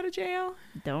 Didn't he go to jail?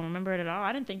 Don't remember it at all.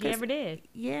 I didn't think he ever did.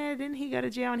 Yeah, didn't he go to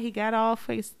jail and he got off?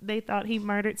 They thought he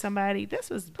murdered somebody. This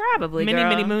was probably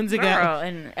many moons ago.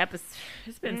 And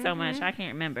it's been so much. I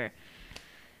can't remember.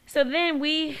 So then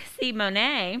we see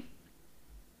Monet.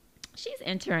 She's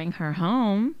entering her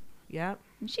home. Yep.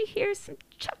 And she hears some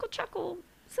chuckle,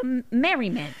 some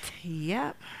merriment.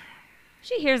 Yep.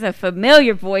 She hears a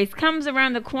familiar voice, comes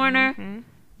around the corner.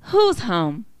 Who's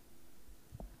home?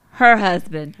 Her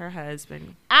husband. Her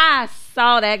husband. I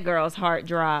saw that girl's heart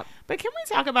drop. But can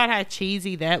we talk about how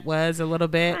cheesy that was a little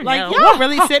bit? I like, know. y'all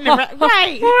really sitting around.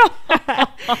 Right.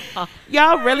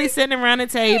 Y'all really sitting around the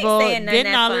table.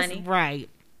 Getting all this. Right.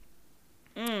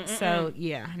 So,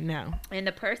 yeah, no. And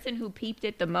the person who peeped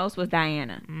it the most was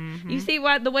Diana. You see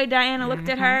the way Diana looked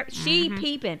at her? She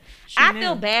peeping. I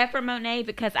feel bad for Monet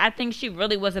because I think she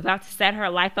really was about to set her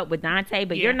life up with Dante,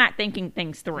 but you're not thinking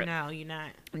things through. No, you're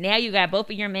not. Now you got both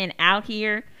of your men out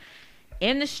here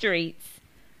in the streets.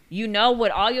 You know what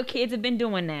all your kids have been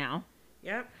doing now.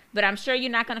 Yep. But I'm sure you're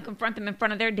not going to confront them in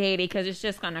front of their daddy because it's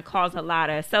just going to cause a lot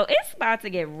of... So it's about to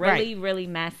get really, really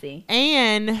messy.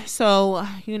 And so,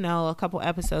 you know, a couple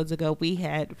episodes ago, we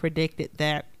had predicted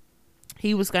that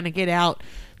he was going to get out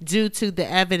due to the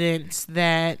evidence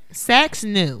that Saxe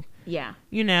knew. Yeah.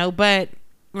 You know, but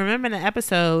remember in the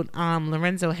episode,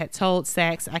 Lorenzo had told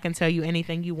Saxe, I can tell you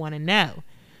anything you want to know.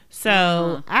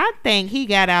 So I think he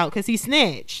got out because he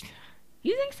snitched.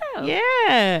 You think so?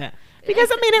 Yeah. Because,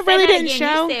 I mean, it really didn't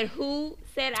show. You said who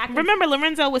said I can... Remember,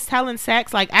 Lorenzo was telling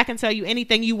Saxe, like, I can tell you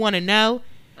anything you want to know.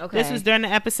 Okay. This was during the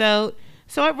episode.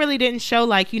 So it really didn't show,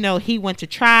 like, you know, he went to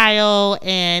trial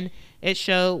and it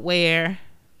showed where,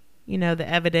 the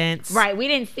evidence. Right. We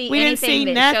didn't see We anything didn't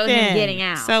see that nothing. showed him getting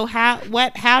out. So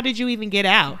how did you even get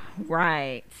out?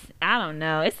 Right. I don't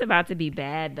know. It's about to be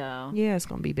bad, though. Yeah, it's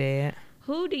gonna be bad.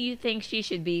 Who do you think she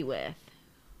should be with?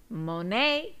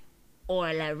 Monet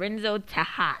or Lorenzo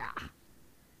Tejada?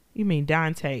 You mean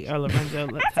Dante or Lorenzo?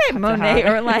 I said Monet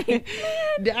or like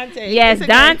Dante. yes,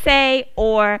 Dante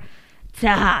or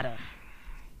Tejada.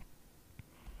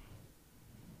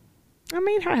 I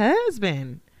mean, her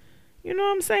husband. You know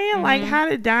what I'm saying? Mm-hmm. Like, how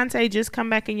did Dante just come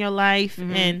back in your life?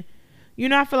 Mm-hmm.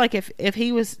 And I feel like if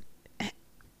he was,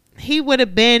 he would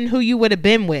have been who you would have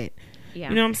been with. Yeah.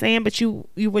 You know what I'm saying? But you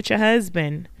with your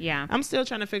husband. Yeah. I'm still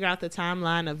trying to figure out the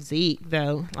timeline of Zeke,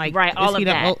 though. Like, right, all is he of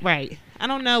that. Right. I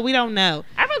don't know. We don't know.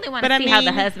 I really want to see how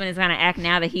the husband is going to act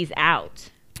now that he's out.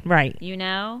 Right. You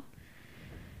know?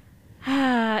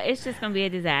 It's just going to be a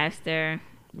disaster.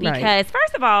 Because, Right.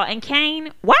 first of all, and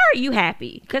Kane, why are you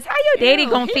happy? Because how your daddy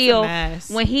going to he's feel a mess.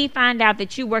 when he find out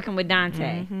that you working with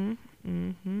Dante? Mm-hmm.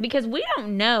 Mm-hmm. Because we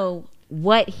don't know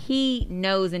what he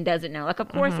knows and doesn't know. Like, of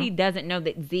course, he doesn't know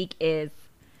that Zeke is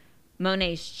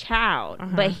Monet's child.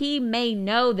 But he may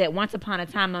know that once upon a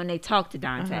time, Monet talked to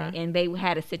Dante and they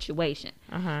had a situation.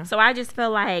 So I just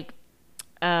feel like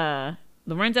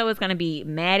Lorenzo is going to be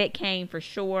mad at Kane for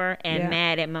sure and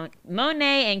mad at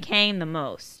Monet and Kane the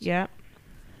most. Yep.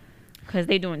 Because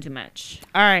they doing too much.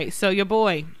 All right. So your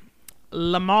boy,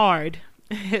 Lamard.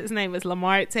 His name is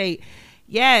Lamar Tate.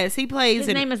 Yes, he plays.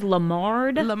 His name is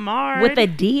Lamard. Lamard. With a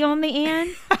D on the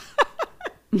end?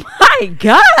 My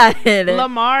God.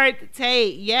 Lamar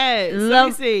Tate. Yes. Let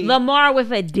me see. Lamar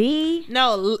with a D?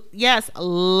 No. Yes.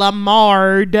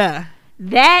 Lamard.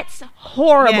 That's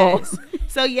horrible. Yes.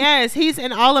 So yes, he's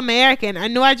an All-American. I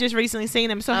knew I just recently seen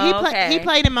him. So he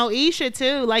played in Moesha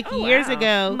too, like years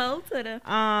ago. Mo to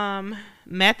the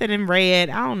Method and Red.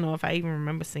 I don't know if I even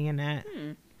remember seeing that.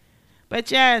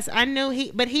 But yes, I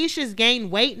knew but he's just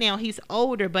gained weight now. He's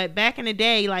older, but back in the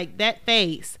day, like that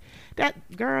face,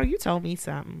 that girl, you told me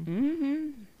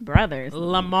something. Brothers.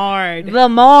 Lamard.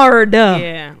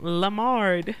 Yeah,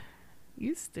 Lamard.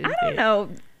 You stupid. I don't know.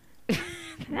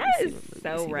 That is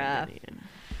so rough.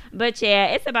 But yeah,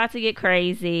 it's about to get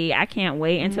crazy. I can't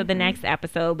wait until the next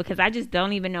episode because I just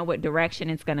don't even know what direction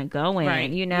it's going to go in, Right.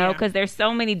 you know, because there's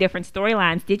so many different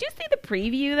storylines. Did you see the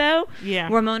preview though? Yeah.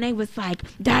 Where Monet was like,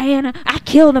 Diana, I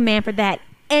killed a man for that.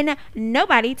 And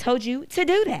nobody told you to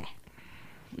do that.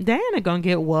 Diana gonna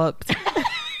get whooped.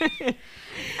 It's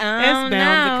bound to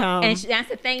come. And that's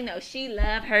the thing though. She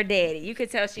loved her daddy. You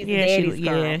could tell she's a daddy's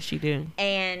girl. Yeah, she do.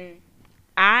 And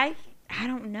I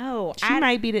don't know.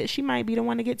 She might be the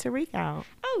one to get Tariq out.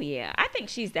 Oh yeah, I think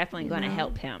she's definitely going to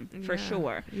help him for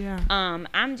sure. Yeah.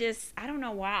 I don't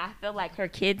know why I feel like her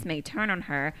kids may turn on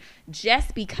her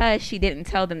just because she didn't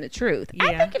tell them the truth. Yeah.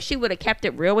 I think if she would have kept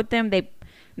it real with them, they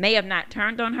may have not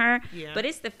turned on her. Yeah. But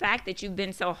it's the fact that you've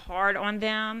been so hard on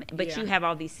them, but you have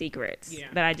all these secrets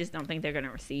that I just don't think they're going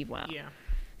to receive well. Yeah.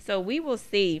 So we will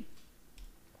see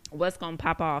what's going to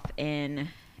pop off in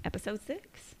episode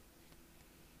 6.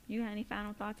 You got any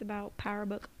final thoughts about Power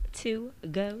Book 2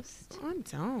 Ghost? I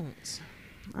don't.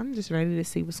 I'm just ready to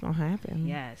see what's gonna happen.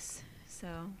 Yes. So,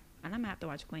 and I'm gonna have to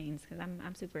watch Queens because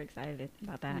I'm super excited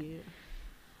about that. Yeah.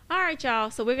 All right, y'all.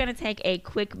 So we're gonna take a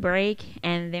quick break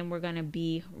and then we're gonna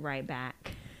be right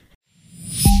back.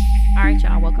 All right,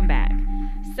 y'all. Welcome back.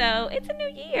 So it's a new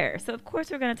year. So of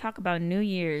course we're gonna talk about New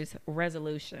Year's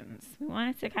resolutions. We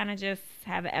wanted to kind of just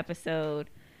have an episode.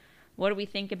 What do we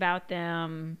think about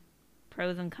them?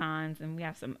 Pros and cons, and we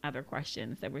have some other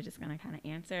questions that we're just going to kind of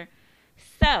answer.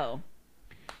 So,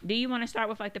 do you want to start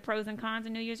with like the pros and cons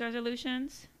of New Year's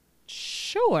resolutions?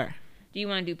 Sure. Do you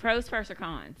want to do pros first or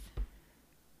cons?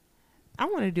 I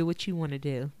want to do what you want to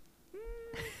do.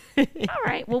 All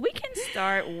right. Well, we can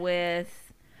start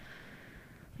with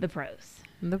the pros.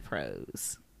 The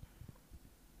pros.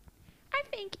 I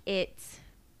think it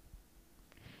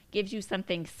gives you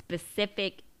something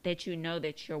specific that you know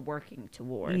that you're working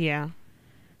toward. Yeah.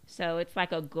 So it's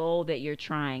like a goal that you're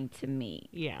trying to meet.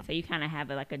 Yeah. So you kind of have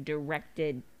like a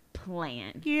directed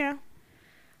plan. Yeah.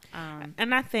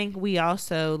 And I think we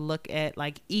also look at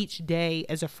like each day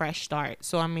as a fresh start.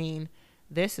 So I mean,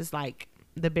 this is like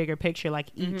the bigger picture, like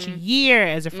each year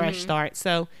as a fresh start.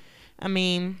 So I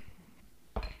mean,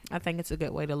 I think it's a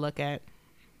good way to look at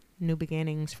new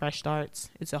beginnings, fresh starts.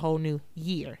 It's a whole new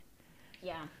year.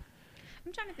 Yeah.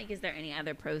 I'm trying to think, is there any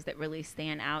other pros that really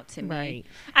stand out to me? Right.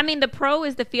 I mean, the pro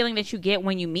is the feeling that you get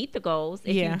when you meet the goals.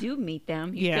 If Yeah. you do meet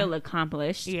them, you feel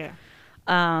accomplished. Yeah.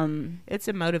 Um, It's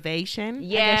a motivation. I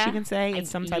Yeah. guess you can say it's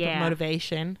some type of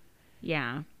motivation.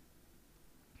 yeah.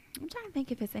 I'm trying to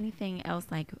think if it's anything else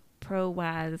like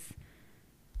pro-wise.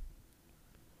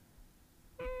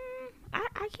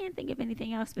 can't think of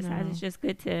anything else besides it's just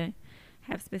good to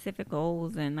have specific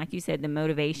goals and, like you said, the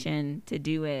motivation to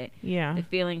do it. Yeah. The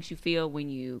feelings you feel when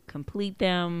you complete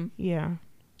them. Yeah.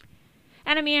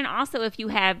 And I mean, also if you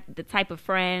have the type of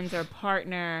friends or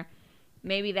partner,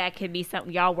 maybe that could be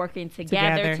something y'all working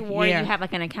together toward. You have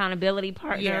like an accountability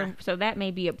partner. Yeah. So that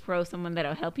may be a pro, someone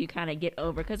that'll help you kind of get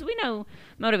over. Because we know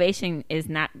motivation is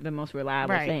not the most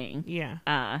reliable thing.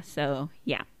 Yeah. So,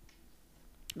 yeah.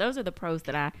 Those are the pros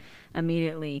that I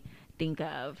immediately think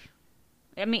of.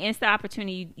 I mean, it's the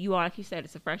opportunity. You are, like you said,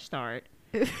 it's a fresh start.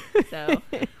 So,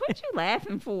 what you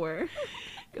laughing for?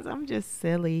 Because I'm just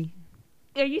silly.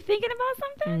 Are you thinking about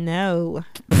something? No.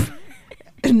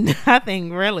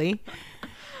 Nothing, really.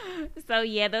 So,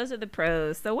 yeah, those are the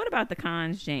pros. So, what about the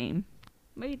cons, Jane?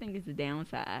 What do you think is the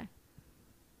downside?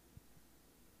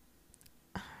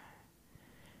 I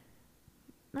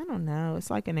don't know. It's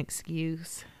like an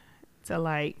excuse to,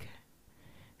 like,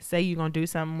 say you're gonna do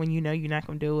something when you know you're not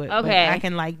gonna do it. Okay.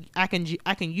 But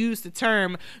I can use the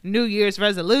term New Year's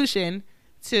resolution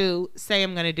to say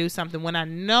I'm gonna do something when I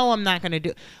know I'm not gonna do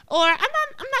it. Or I'm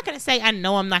not gonna say I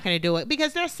know I'm not gonna do it,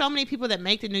 because there's so many people that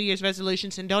make the New Year's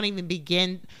resolutions and don't even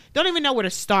know where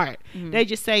to start. Mm-hmm. They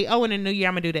just say, oh, in the new year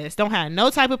I'm gonna do this. Don't have no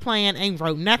type of plan, ain't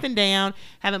wrote nothing down,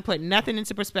 haven't put nothing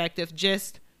into perspective,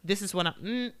 just this is what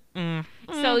I'm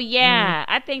So yeah,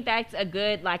 I think that's a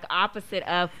good like opposite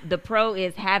of the pro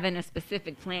is having a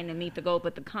specific plan to meet the goal,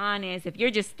 but the con is if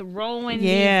you're just throwing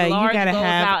these large goals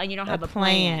out and you don't have a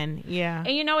plan. Yeah.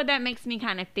 And you know what that makes me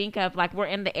kind of think of? Like we're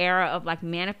in the era of like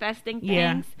manifesting things.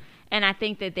 Yeah. And I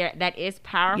think that that is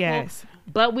powerful. Yes.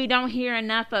 But we don't hear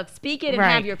enough of speak it and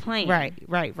have your plan. Right.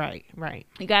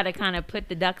 You got to kind of put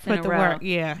the ducks in a row. Work.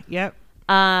 Yeah. Yep.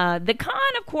 The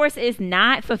con, of course, is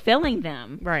not fulfilling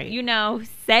them. Right. You know,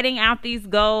 setting out these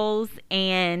goals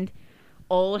and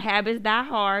old habits die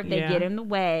hard. They get in the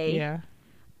way. Yeah.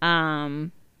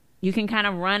 You can kind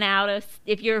of run out of,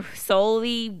 if you're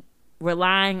solely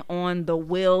relying on the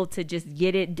will to just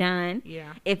get it done.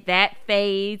 Yeah. If that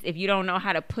fades, if you don't know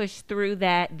how to push through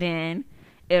that, then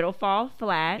it'll fall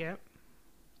flat. Yep.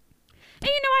 And,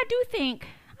 you know, I do think,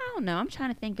 I don't know, I'm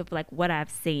trying to think of like what I've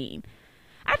seen.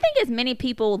 I think as many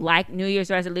people like New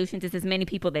Year's resolutions as many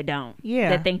people that don't.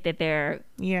 Yeah. That think that they're.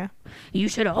 Yeah. You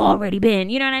should have already been.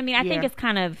 You know what I mean? I think it's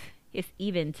kind of, it's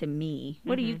even to me.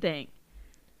 What do you think?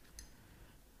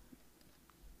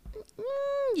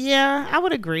 Yeah, I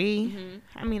would agree. Mm-hmm.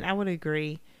 I mean, I would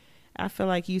agree. I feel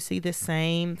like you see the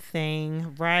same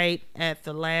thing right at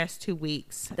the last 2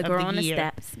 weeks the girl on the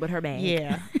steps with her bag.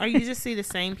 Yeah. Or you just see the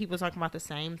same people talking about the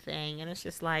same thing. And it's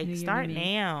just like, start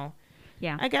now.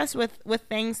 Yeah. I guess with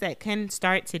things that can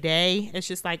start today, it's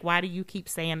just like, why do you keep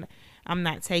saying I'm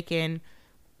not taking,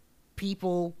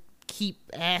 people keep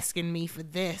asking me for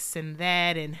this and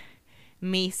that, and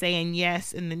me saying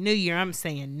yes in the new year, I'm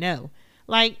saying no.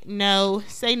 Like, no,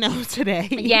 say no today.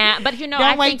 Yeah, but you know,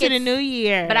 don't wait till the new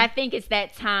year. But I think it's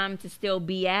that time to still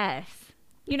BS.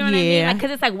 You know what I mean?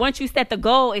 Because it's like once you set the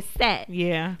goal, it's set.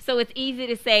 Yeah. So it's easy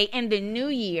to say in the new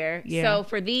year. Yeah. So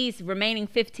for these remaining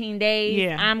 15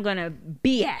 days, I'm gonna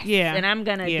BS. Yeah. And I'm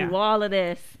gonna do all of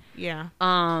this. Yeah.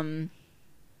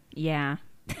 Yeah.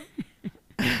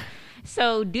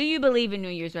 So, do you believe in New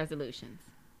Year's resolutions?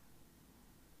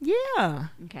 Yeah.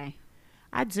 Okay.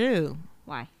 I do.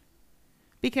 Why?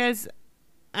 Because,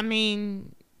 I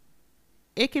mean,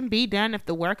 it can be done if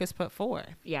the work is put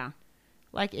forth. Yeah.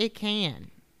 Like, it can.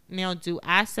 Now, do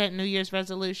I set New Year's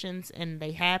resolutions and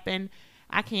they happen?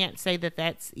 I can't say that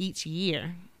that's each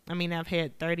year. I mean, I've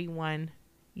had 31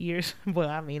 years. Well,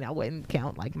 I mean, I wouldn't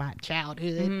count like my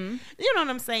childhood. Mm-hmm. You know what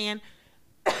I'm saying?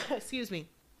 Excuse me.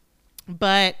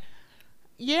 But,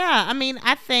 yeah, I mean,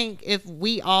 I think if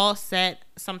we all set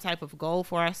some type of goal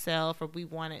for ourselves, or we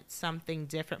wanted something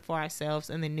different for ourselves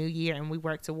in the new year and we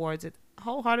work towards it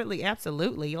wholeheartedly,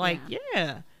 absolutely. Like,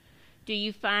 yeah. Do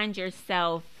you find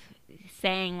yourself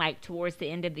saying, like, towards the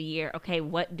end of the year, okay,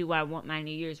 what do I want my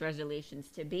New Year's resolutions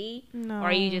to be? No. Or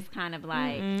are you just kind of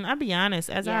like... I'll be honest.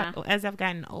 As I've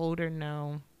gotten older,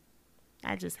 no.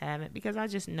 I just haven't, because I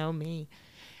just know me.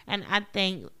 And I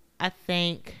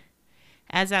think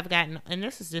as I've gotten, and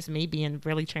this is just me being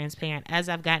really transparent, as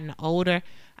I've gotten older,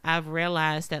 I've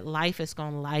realized that life is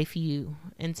going to life you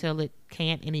until it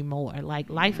can't anymore. Like,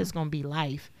 life is going to be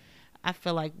life. I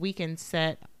feel like we can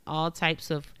set all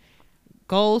types of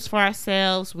goals for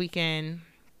ourselves. We can,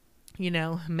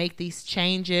 make these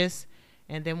changes,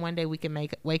 and then one day we can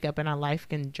wake up and our life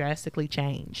can drastically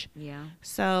change. Yeah.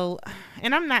 So,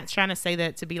 and I'm not trying to say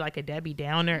that to be like a Debbie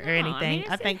Downer or anything.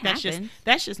 I think that's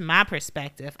just my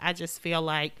perspective. I just feel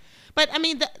like, but I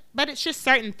mean, but it's just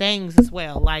certain things as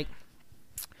well. Like,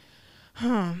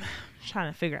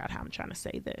 trying to figure out how I'm trying to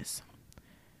say this.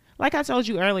 Like I told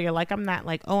you earlier, like I'm not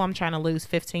like, oh, I'm trying to lose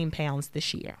 15 pounds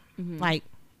this year. Like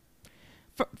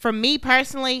for me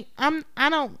personally, I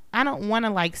don't want to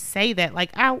like say that.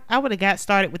 Like I would have got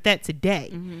started with that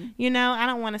today. You know, I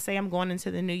don't want to say I'm going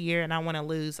into the new year and I want to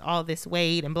lose all this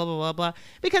weight and blah blah blah blah,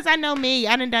 because I know me.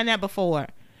 I done that before.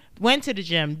 Went to the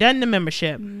gym, done the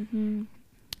membership.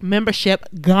 Membership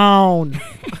gone.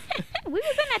 We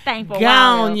was in that thing for a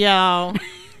Gone, while. y'all.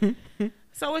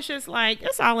 So it's just like,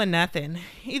 it's all or nothing.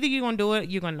 Either you're going to do it,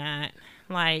 you're going to not.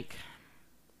 Like,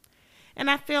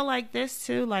 and I feel like this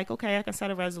too, like, okay, I can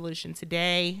set a resolution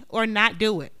today or not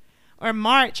do it. Or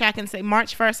March, I can say,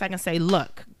 March 1st, I can say,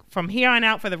 look, from here on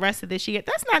out for the rest of this year,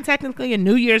 that's not technically a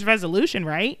New Year's resolution,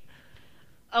 right?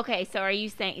 Okay, so are you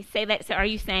saying, so are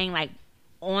you saying like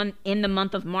in the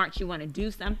month of March you want to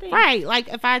do something? Right. Like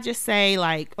if I just say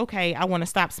like, okay, I want to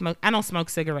stop smoke. I don't smoke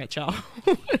cigarettes, y'all.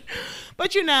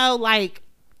 But you know, like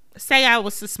say I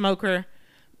was a smoker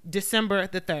December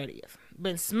the 30th.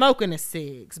 Been smoking the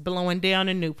cigs, blowing down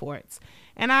the Newports.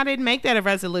 And I didn't make that a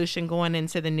resolution going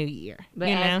into the new year. But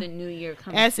you as know? the new year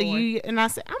comes As forward. and I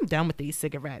said, I'm done with these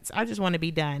cigarettes. I just want to be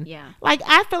done. Yeah. Like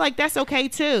I feel like that's okay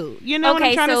too. You know what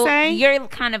I'm trying to say? You're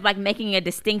kind of like making a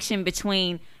distinction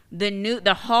between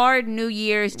the hard New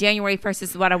Year's January 1st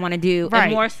is what I want to do, Right.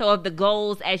 and more so of the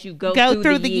goals as you go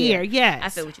through the the year. Yes. I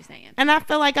feel what you're saying. And I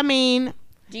feel like, I mean,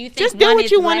 Do you think just do one what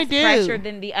is you wanna less do. pressure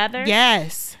than the other?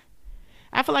 yes.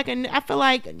 I feel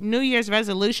like New Year's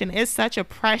resolution is such a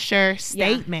pressure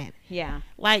statement. Yeah.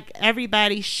 Like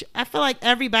everybody, I feel like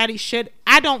everybody should.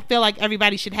 I don't feel like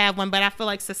everybody should have one, but I feel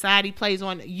like society plays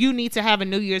on. You need to have a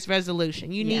New Year's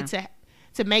resolution. You need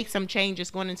to make some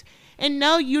changes going into. And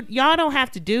no, y'all don't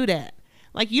have to do that.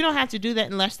 Like you don't have to do that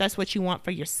unless that's what you want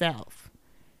for yourself.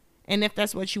 And if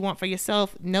that's what you want for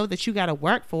yourself, know that you got to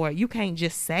work for it. You can't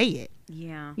just say it.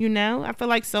 Yeah. You know, I feel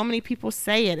like so many people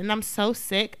say it, and I'm so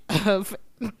sick of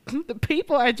the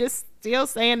people are just still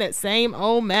saying that same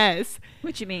old mess.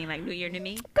 What you mean, like New Year to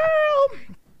me? Girl,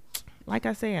 like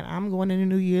I said, I'm going into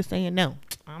New Year saying no.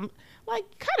 I'm like,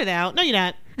 cut it out. No, you're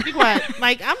not. Be quiet.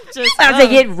 Like, I'm just About to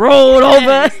get rolled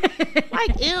yes. over.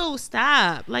 Like, ew,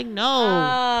 stop. Like,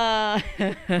 no.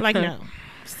 Like, no.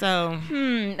 So,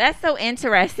 That's so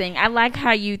interesting. I like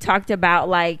how you talked about,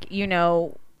 like, you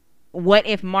know, what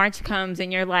if March comes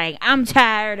and you're like, I'm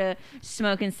tired of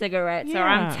smoking cigarettes, or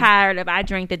I'm tired of, I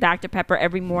drink the Dr. Pepper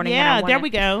every morning. yeah, and there we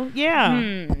go.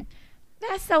 Yeah.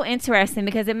 That's so interesting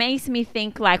because it makes me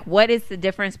think, like, what is the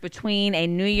difference between a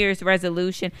New Year's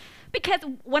resolution? Because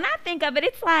when I think of it,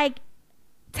 it's like,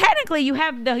 technically you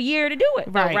have the year to do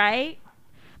it, though, right?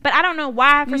 But I don't know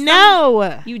why.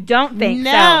 You don't think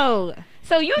so. No.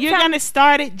 So you're going to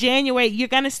start it January. You're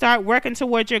going to start working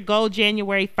towards your goal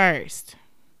January 1st.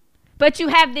 But you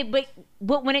have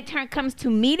but when it comes to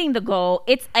meeting the goal,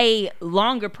 it's a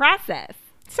longer process.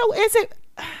 So is it?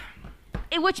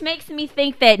 Which makes me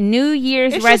think that New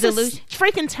Year's resolution, just a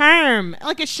freaking term.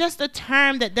 Like it's just a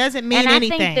term that doesn't mean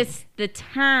anything. And I think the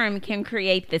term can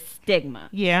create the stigma.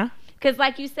 Yeah. Because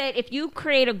like you said, if you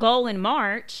create a goal in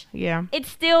March, yeah, it's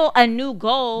still a new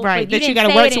goal, right? But that you got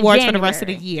to work towards for the rest of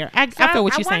the year. I feel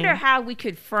what you're saying. I wonder how we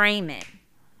could frame it.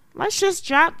 Let's just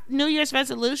drop New Year's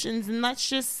resolutions and let's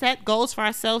just set goals for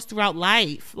ourselves throughout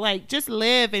life. Like just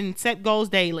live and set goals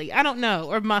daily. I don't know,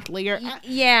 or monthly, or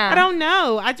I don't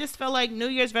know. I just feel like New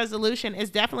Year's resolution is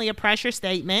definitely a pressure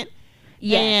statement.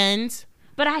 Yes.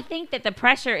 But I think that the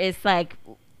pressure is like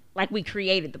we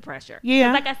created the pressure.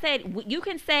 Yeah. Like I said, you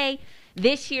can say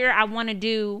this year I want to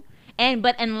do.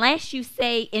 But unless you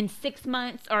say in 6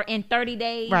 months or in 30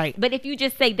 days, right? But if you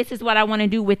just say this is what I want to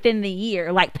do within the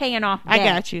year, like paying off debt,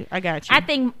 I got you. I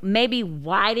think maybe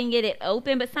widening it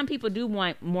open, but some people do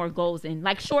want more goals in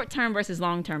like short term versus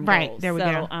long term goals. Right, there we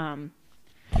go. And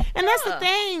that's the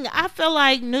thing. I feel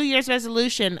like New Year's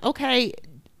resolution. Okay,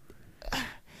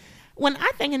 when I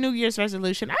think of New Year's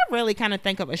resolution, I really kind of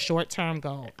think of a short term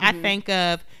goal. I think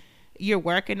of you're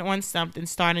working on something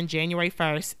starting January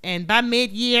 1st, and by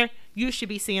mid-year, you should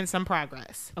be seeing some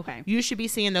progress. Okay. You should be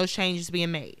seeing those changes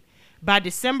being made. By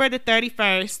December the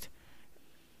 31st,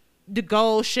 the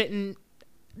goal shouldn't...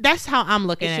 That's how I'm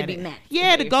looking at it. It should be met.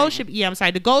 Yeah, the goal should be... Yeah, I'm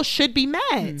sorry. The goal should be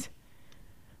met.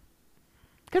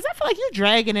 Because I feel like you're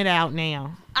dragging it out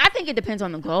now. I think it depends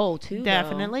on the goal, too.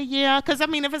 Definitely, yeah. Because, I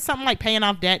mean, if it's something like paying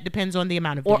off debt, depends on the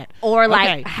amount of debt. Or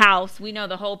like house. We know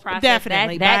the whole process.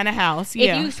 Definitely, buying a house,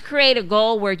 yeah. If you create a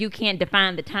goal where you can't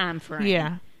define the time frame.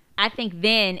 Yeah. I think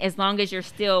then, as long as you're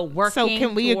still working. So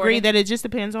can we agree that it just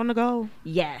depends on the goal?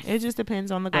 Yes. It just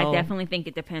depends on the goal. I definitely think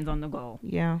it depends on the goal.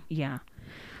 Yeah. Yeah.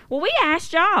 Well, we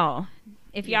asked y'all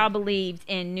if y'all believed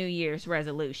in New Year's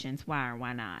resolutions. Why or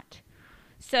why not?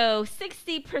 So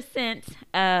 60%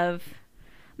 of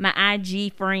my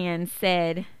IG friends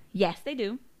said yes, they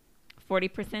do.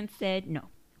 40% said no.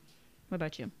 What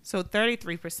about you? So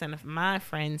 33% of my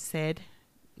friends said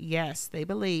yes, they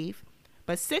believe,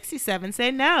 but 67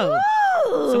 said no.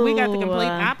 So we got the complete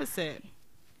opposite.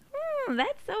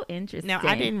 That's so interesting. Now,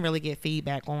 I didn't really get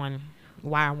feedback on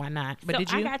why or why not, but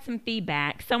did you? I got some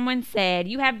feedback. Someone said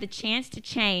you have the chance to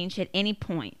change at any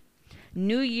point.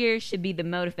 New Year's should be the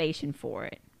motivation for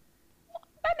it.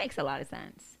 That makes a lot of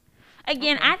sense.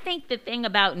 Again, I think the thing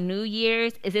about New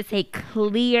Year's is it's a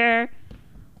clear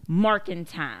marking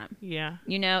time. Yeah.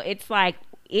 You know, it's like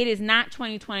it is not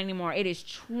 2020 anymore. It is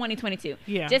 2022.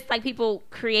 Yeah. Just like people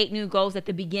create new goals at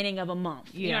the beginning of a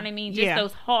month. You know what I mean? Just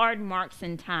those hard marks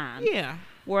in time. Yeah.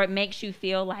 Where it makes you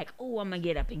feel like, oh, I'm going to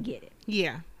get up and get it.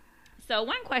 Yeah. So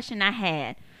one question I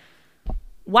had,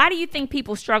 why do you think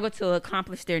people struggle to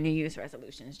accomplish their New Year's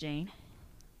resolutions, Jane?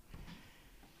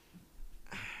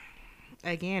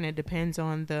 Again, it depends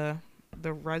on the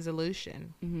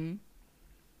resolution. Mm-hmm.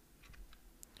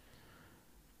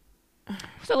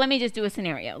 So let me just do a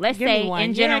scenario. Let's say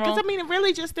in general, because I mean, it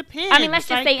really just depends. I mean, let's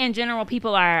just say in general,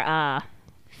 people are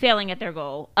failing at their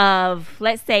goal of,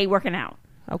 let's say, working out.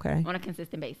 Okay. On a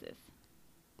consistent basis.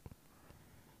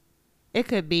 It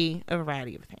could be a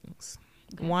variety of things.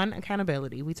 Okay. One,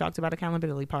 accountability. We talked about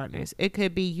accountability partners. It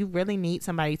could be you really need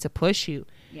somebody to push you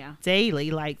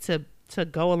daily, like to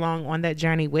go along on that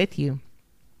journey with you.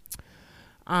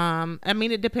 I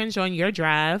mean, it depends on your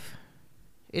drive.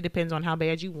 It depends on how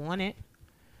bad you want it.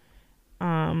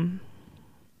 I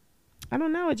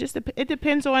don't know. It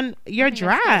depends on your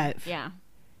drive. Yeah.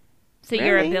 So really?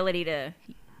 Your ability to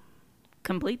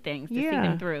complete things, to see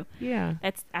them through. Yeah.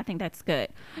 I think that's good.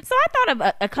 So I thought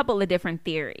of a couple of different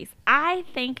theories. I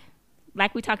think,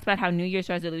 like we talked about how New Year's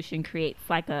resolution creates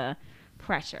like a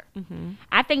pressure. Mm-hmm.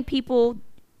 I think people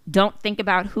don't think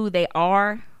about who they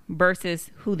are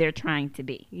versus who they're trying to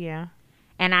be. Yeah.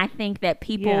 And I think that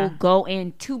people go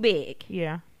in too big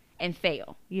and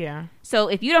fail. Yeah. So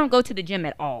if you don't go to the gym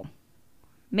at all,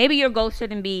 maybe your goal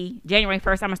shouldn't be January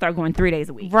 1st, I'm going to start going 3 days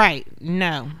a week. Right.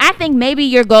 No. I think maybe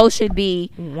your goal should be,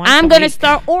 I'm going to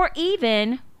start, or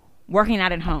even working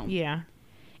out at home. Yeah.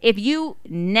 If you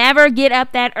never get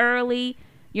up that early,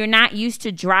 you're not used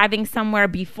to driving somewhere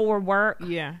before work.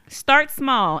 Yeah. Start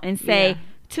small and say,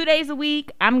 2 days a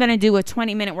week, I'm going to do a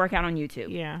 20-minute workout on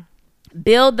YouTube. Yeah.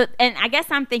 And I guess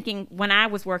I'm thinking when I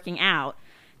was working out,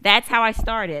 that's how I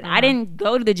started. I didn't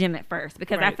go to the gym at first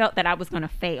because I felt that I was going to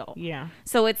fail. Yeah.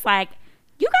 So it's like,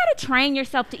 you got to train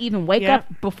yourself to even wake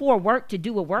up before work to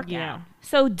do a workout. Yeah.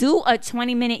 So do a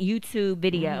 20-minute YouTube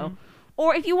video. Mm-hmm.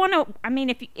 Or if you want to, I mean,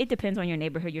 it depends on your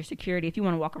neighborhood, your security. If you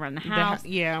want to walk around the house.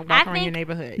 Walk around your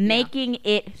neighborhood. Making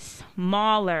it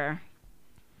smaller.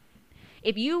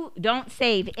 If you don't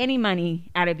save any money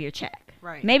out of your check,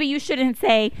 maybe you shouldn't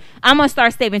say, I'm going to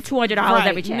start saving $200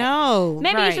 every check. No.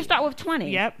 Maybe you should start with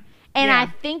 20. Yep. And I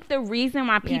think the reason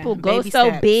why people go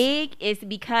so big is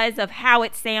because of how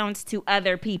it sounds to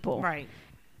other people. Right.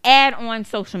 Add on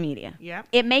social media. Yep.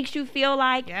 It makes you feel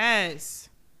like. Yes.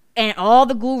 And all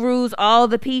the gurus, all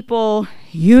the people,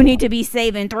 you need to be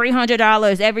saving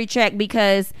 $300 every check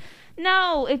because...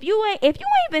 No, if you ain't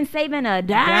been saving a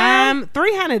dime,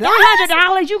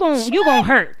 $300, you gonna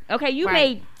hurt. Okay, you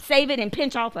may save it and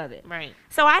pinch off of it. Right.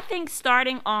 So I think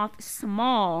starting off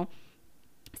small,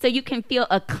 so you can feel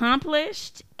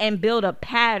accomplished and build a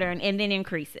pattern, and then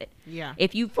increase it. Yeah.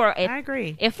 I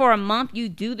agree. If for a month you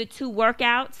do the 2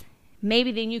 workouts,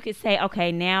 maybe then you could say,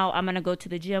 okay, now I'm gonna go to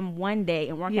the gym one day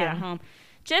and work out at home.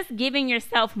 Just giving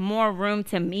yourself more room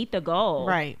to meet the goal.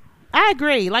 Right. I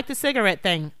agree. Like the cigarette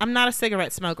thing. I'm not a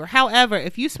cigarette smoker. However,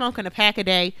 if you smoking a pack a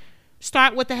day,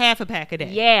 start with the half a pack a day.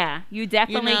 Yeah, you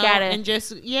definitely gotta. And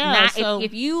just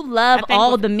if you love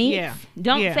all the meats,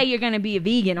 don't say you're gonna be a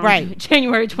vegan on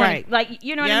January 20th. Right. Like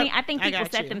you know what I mean. I think people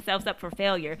set themselves up for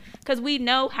failure because we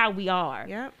know how we are.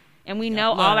 Yep. And we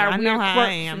know all our weird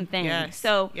quirks and things. Yes.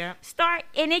 So start,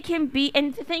 and it can be.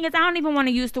 And the thing is, I don't even want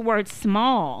to use the word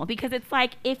small because it's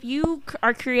like if you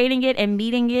are creating it and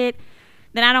meeting it,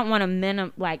 then I don't want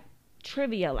to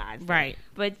trivialize it. Right.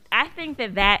 But I think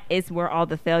that is where all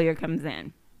the failure comes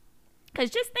in. Because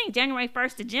just think, January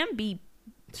 1st, the gym be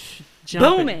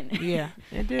booming. Yeah,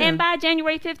 it did. And by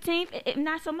January 15th,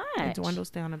 not so much. It dwindles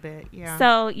down a bit, yeah.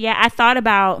 So, I thought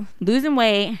about losing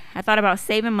weight. I thought about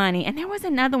saving money. And there was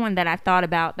another one that I thought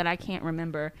about that I can't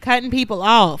remember. Cutting people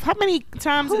off. How many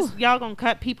times is y'all going to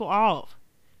cut people off?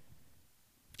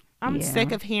 I'm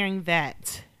sick of hearing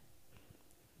that.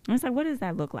 It's like, what does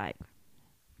that look like?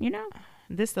 You know?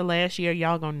 This the last year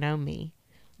y'all gonna know me.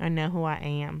 I know who I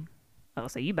am. Oh,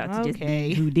 so you about to just Okay.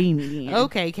 be Houdini again.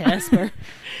 Okay, Casper.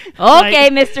 Okay,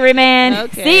 mystery man.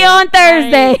 Okay. See you on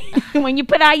Thursday when you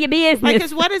put out your business. Like,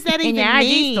 cause what does that in even your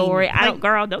mean? IG story. I Like, don't,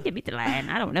 girl. Don't get me to lying.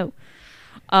 I don't know.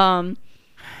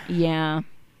 Yeah,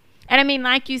 and I mean,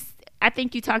 like I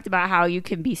think you talked about how you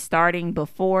can be starting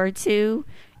before too.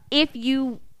 If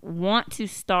you want to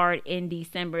start in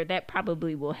December, that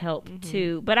probably will help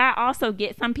too. But I also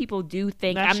get some people do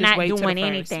think Let's I'm just not wait till the doing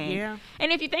first. anything. Yeah.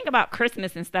 And if you think about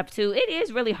Christmas and stuff too, it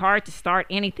is really hard to start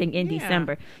anything in Yeah.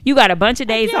 December. You got a bunch of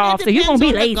days Again, off, it so you're gonna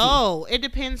be depends on lazy. the goal. It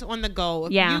depends on the goal.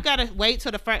 If Yeah. you gotta wait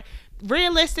till the first.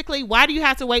 Realistically, why do you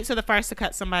have to wait till the first to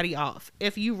cut somebody off?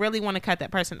 If you really want to cut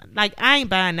that person, like, I ain't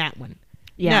buying that one.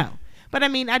 Yeah. No. But I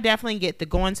mean, I definitely get the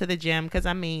going to the gym, because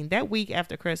I mean, that week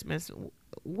after Christmas,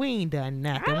 we ain't done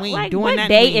nothing. We ain't Like, doing what nothing.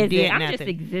 day we ain't is did it? I'm nothing. just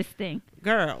existing.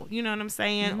 Girl, you know what I'm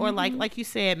saying? Or like you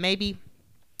said, maybe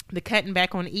the cutting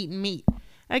back on eating meat.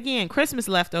 Again, Christmas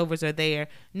leftovers are there.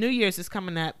 New Year's is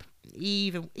coming up.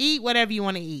 Eat whatever you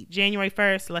want to eat. January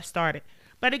 1st, let's start it.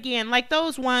 But again, like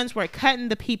those ones where cutting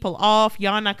the people off,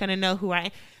 y'all not going to know who I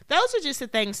am. Those are just the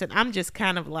things that I'm just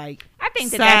kind of like, I think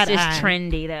that's just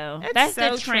side-eyeing. trendy, though. It's That's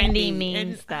so the trendy mean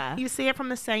and stuff. You see it from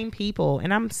the same people,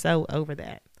 and I'm so over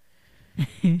that.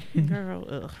 Girl,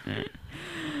 ugh.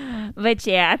 But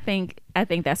yeah, I think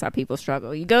that's why people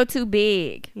struggle. You go too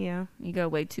big. Yeah. You go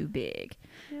way too big.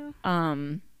 Yeah.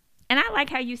 And I like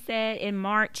how you said in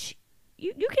March,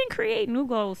 you can create new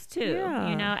goals too. Yeah.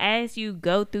 You know, as you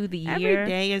go through the year. Every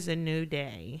day is a new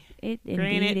day. It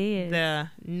Granted, indeed is. the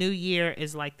new year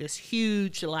is like this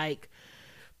huge, like,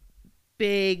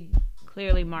 big,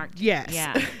 Clearly marked. yes,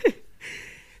 Yeah.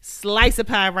 slice of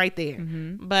pie right there.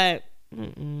 Mm-hmm. But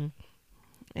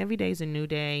every day is a new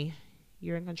day.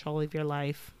 You're in control of your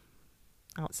life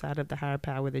outside of the higher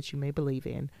power that you may believe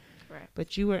in. Correct.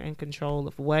 But you are in control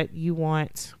of what you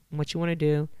want, what you want to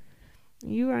do.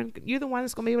 You're the one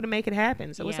that's going to be able to make it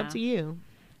happen. So it's Yeah. up to you.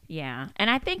 Yeah. And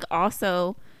I think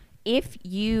also if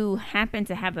you happen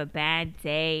to have a bad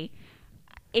day,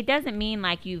 it doesn't mean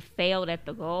like you failed at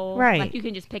the goal. Right. Like you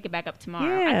can just pick it back up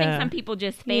tomorrow. I think Yeah. some people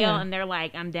just fail Yeah. and they're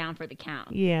like, I'm down for the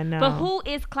count. Yeah, no. But who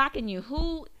is clocking you?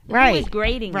 Who Right. is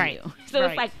grading Right. you? So Right.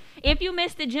 it's like if you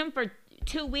missed the gym for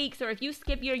 2 weeks or if you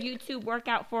skip your YouTube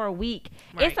workout for a week,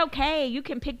 Right. it's okay. You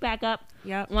can pick back up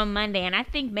Yep. on Monday. And I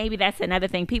think maybe that's another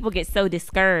thing. People get so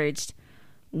discouraged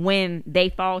when they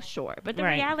fall short. But the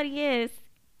Right. reality is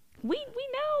we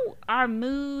know our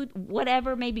mood,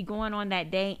 whatever may be going on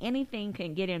that day, anything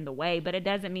can get in the way, but it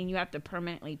doesn't mean you have to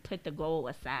permanently put the goal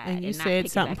aside. And you not said pick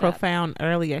it something back up. profound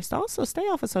earlier. So also stay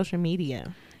off of social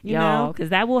media. You Y'all, know? because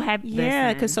that will have. Yeah,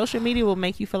 listen. because social media will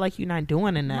make you feel like you're not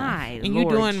doing enough. My and you're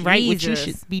Lord doing right what you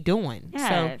Jesus. should be doing.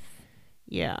 Yes. So,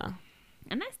 yeah.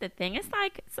 And that's the thing. It's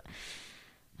like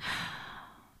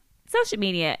social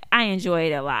media, I enjoy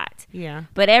it a lot. Yeah.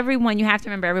 But everyone, you have to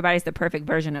remember, everybody's the perfect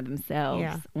version of themselves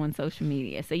Yeah. on social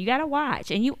media. So you got to watch.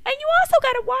 And you also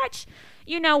got to watch,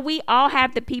 you know, we all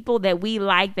have the people that we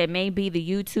like that may be the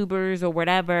YouTubers or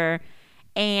whatever.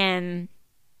 And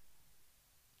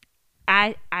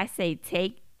I say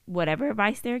take whatever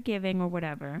advice they're giving or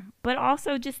whatever, but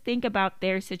also just think about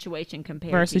their situation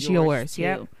compared Versus to yours, too.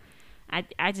 yep.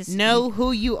 I just Know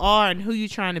who you are and who you're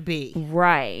trying to be.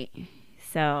 right.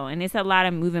 So, and it's a lot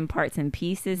of moving parts and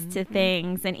pieces to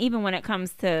things, and even when it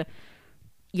comes to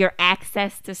your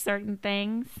access to certain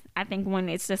things, I think when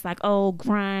it's just like, oh,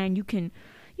 grind, you can,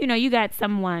 you know, you got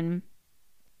someone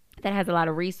that has a lot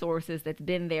of resources that's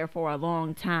been there for a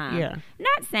long time. Yeah.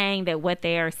 Not saying that what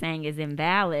they are saying is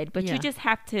invalid, but Yeah. you just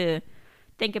have to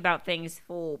think about things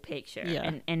full picture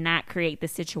Yeah. and not create the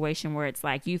situation where it's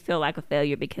like you feel like a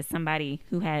failure because somebody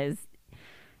who has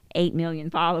 8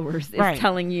 million followers is Right.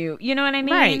 telling you, you know what I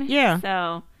mean? Right, yeah.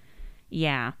 So,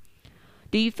 yeah.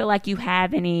 Do you feel like you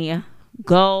have any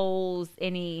goals,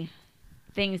 any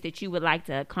things that you would like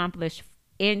to accomplish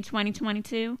in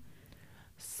 2022?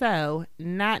 So,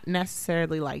 not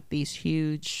necessarily like these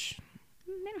huge,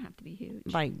 They don't have to be huge.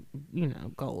 like, you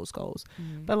know, goals.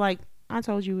 But like I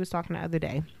told you, we was talking the other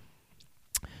day,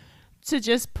 to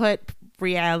just put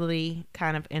reality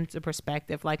kind of into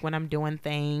perspective, like when I'm doing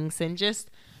things and just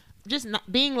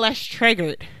not being less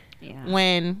triggered Yeah.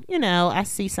 when, you know, I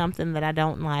see something that I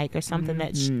don't like or something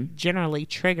that's generally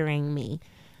triggering me.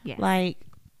 Yes. Like,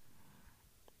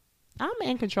 I'm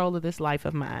in control of this life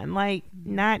of mine. Like,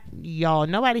 not y'all.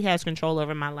 Nobody has control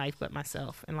over my life but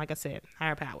myself. And like I said,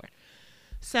 higher power.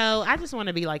 So I just want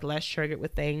to be like less triggered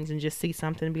with things and just see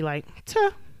something and be like,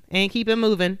 tuh, and keep it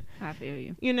moving. I feel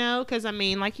you. You know, because I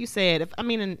mean, like you said,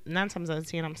 and 9 times out of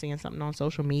 10, I'm seeing something on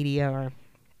social media or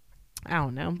I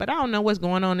don't know. But I don't know what's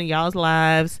going on in y'all's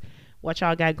lives, what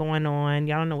y'all got going on.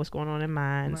 Y'all don't know what's going on in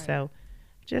mine. Right. So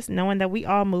just knowing that we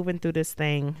all moving through this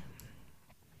thing,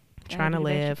 trying to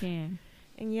live. And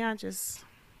yeah, I just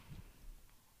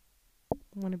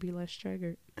want to be less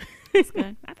triggered. That's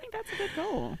good. I think that's a good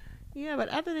goal. Yeah, but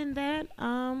other than that,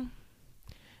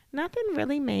 nothing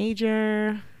really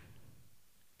major.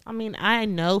 I mean, I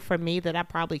know for me that I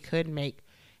probably could make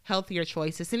healthier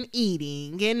choices in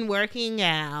eating and working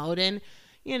out and,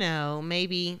 you know,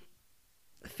 maybe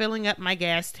filling up my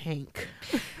gas tank.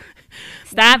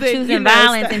 Stop choosing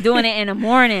violence and doing it in the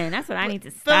morning. That's what I need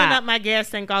to stop. Filling up my gas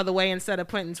tank all the way instead of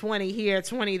putting 20 here,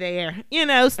 20 there. You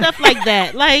know, stuff like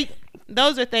that. Like,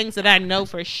 those are things that I know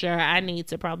for sure I need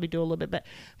to probably do a little bit better.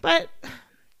 But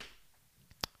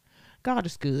God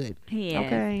is good. He is.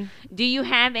 Okay. Do you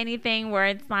have anything where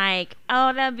it's like,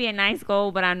 oh, that'd be a nice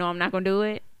goal, but I know I'm not going to do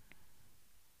it?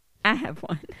 I have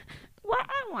one. Well,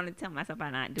 I want to tell myself I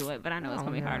not do it, but I know it's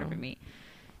going to be harder for me.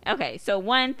 Okay, so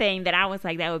one thing that I was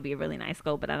like, that would be a really nice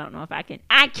goal, but I don't know if I can.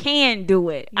 I can do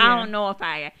it. Yeah. I don't know if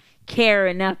I care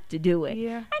enough to do it.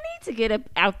 Yeah. I need to get up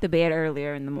out the bed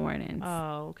earlier in the mornings.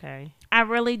 Oh, okay. I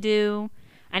really do.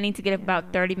 I need to get up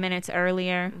about 30 minutes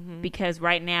earlier because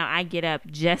right now I get up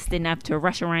just enough to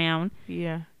rush around.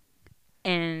 Yeah.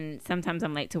 And sometimes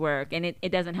I'm late to work. And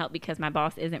it doesn't help because my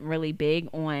boss isn't really big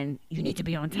on you need to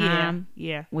be on time.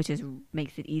 Yeah. Which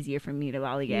makes it easier for me to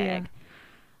lollygag. Yeah.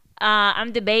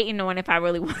 I'm debating on if I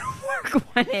really want to work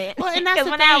on it. Well, and that's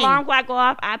because when that alarm clock go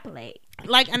off, I play.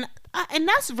 Like, and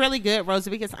that's really good,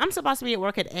 Rosa, because I'm supposed to be at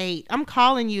work at 8. I'm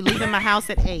calling you, leaving my house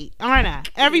at 8, aren't I?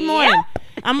 Every morning.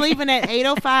 I'm leaving at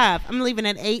 8:05. I'm leaving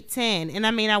at 8:10. And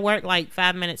I mean, I work like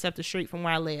 5 minutes up the street from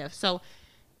where I live. So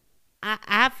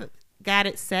I've got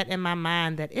it set in my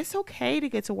mind that it's okay to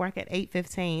get to work at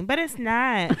 8:15, but it's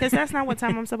not, because that's not what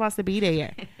time I'm supposed to be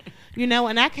there. You know,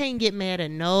 and I can't get mad at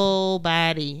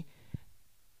nobody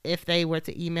if they were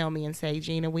to email me and say,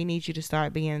 Gina, we need you to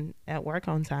start being at work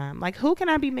on time. Like, who can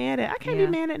I be mad at? I can't be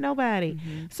mad at nobody.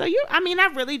 So I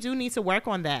really do need to work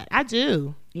on that. I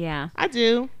do. Yeah. I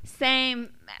do. Same,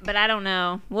 but I don't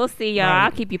know. We'll see, y'all. Right.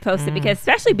 I'll keep you posted because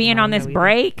especially being on this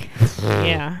break.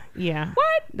 Yeah.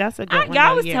 What? That's a good one.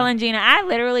 Y'all was telling Gina, I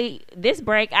literally, this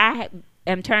break, I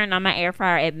am turning on my air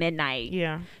fryer at midnight.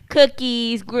 Yeah.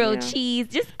 Cookies, grilled cheese,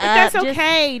 but that's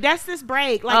okay. That's this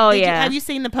break. Like, have you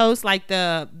seen the post, like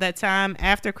that time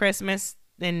after Christmas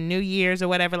and New Year's or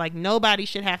whatever? Like, nobody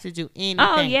should have to do anything.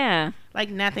 Oh, yeah. Like,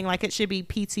 nothing. Like, it should be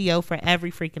PTO for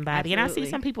every freaking body. Absolutely. And I see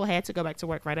some people had to go back to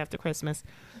work right after Christmas.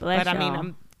 Bless but, y'all. I mean,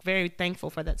 I'm very thankful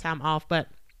for that time off. But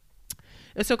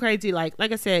it's so crazy. Like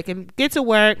I said, can get to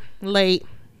work late,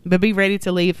 but be ready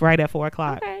to leave right at 4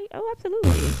 o'clock. Okay. Oh,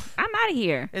 absolutely. I'm out of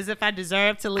here. As if I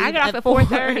deserve to leave. I get off at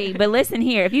 4:30. But listen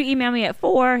here, if you email me at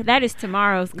 4, that is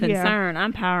tomorrow's concern.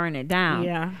 I'm powering it down.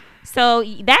 Yeah. So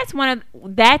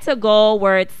that's a goal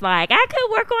where it's like I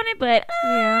could work on it, but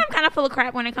I'm kind of full of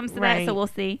crap when it comes to that. So we'll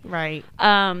see. Right.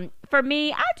 For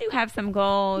me, I do have some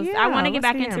goals. I want to get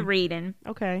back into reading.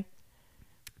 Okay.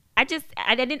 I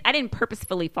didn't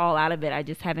purposefully fall out of it. I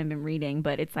just haven't been reading,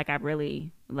 but it's like I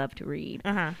really love to read.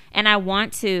 And I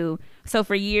want to. So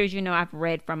for years, I've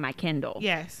read from my Kindle.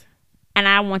 Yes. And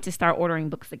I want to start ordering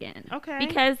books again. Okay.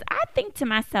 Because I think to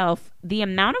myself, the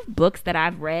amount of books that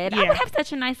I've read, I would have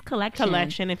such a nice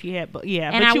collection. If you had,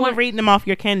 and but you were reading them off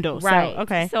your Kindle. Right. So,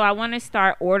 okay. So I want to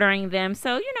start ordering them.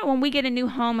 So, when we get a new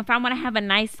home, if I want to have a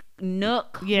nice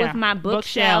nook with my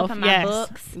bookshelf and my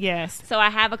books. Yes. So I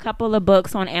have a couple of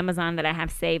books on Amazon that I have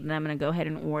saved them. I'm going to go ahead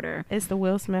and order. It's the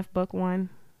Will Smith book one.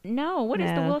 No, what is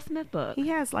the Will Smith book? He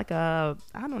has like I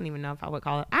don't even know if I would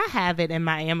call it. I have it in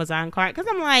my Amazon cart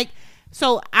because I'm like,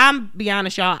 so be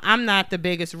honest, y'all, I'm not the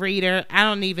biggest reader. I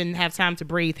don't even have time to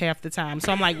breathe half the time.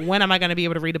 So I'm like, when am I going to be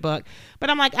able to read a book? But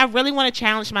I'm like, I really want to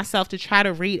challenge myself to try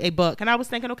to read a book. And I was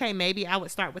thinking, okay, maybe I would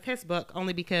start with his book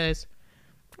only because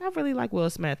I really like Will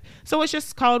Smith. So it's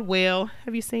just called Will.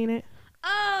 Have you seen it?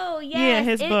 Oh, yes. Yeah,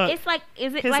 his book. It's like,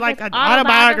 is it his like an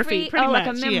autobiography? Pretty much.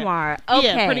 Like a memoir. Yeah. Okay.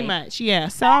 Yeah, pretty much. Yeah.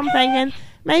 So I'm thinking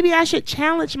maybe I should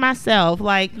challenge myself.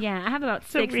 Like, yeah, I have about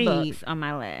 6 books on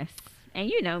my list. And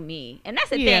you know me. And that's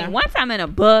the thing. Once I'm in a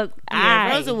book,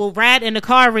 Rosa will ride in the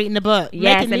car reading the book.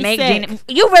 Yes, and make Gina.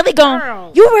 You really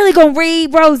gonna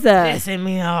read, Rosa? Pissing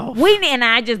me off. And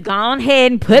I just gone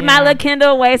ahead and put my little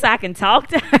Kindle away so I can talk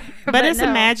to her. But it's a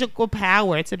magical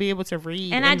power to be able to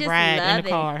read and I just ride love in the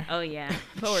car. Oh yeah,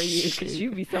 so are you? Because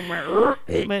you be somewhere.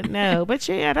 but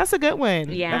yeah, that's a good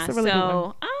one. Yeah, that's a really good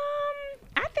one.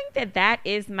 I think that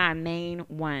is my main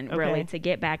one, really, to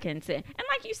get back into. And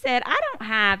like you said, I don't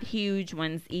have huge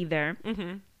ones either.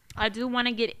 I do want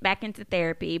to get back into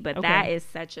therapy, but that is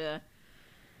such a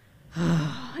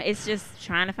It's just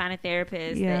trying to find a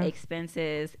therapist. Yeah. The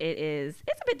expenses. It's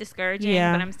a bit discouraging,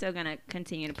 Yeah. but I'm still gonna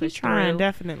continue to push Keep trying, through.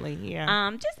 definitely.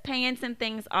 Yeah. Just paying some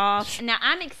things off. Now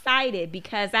I'm excited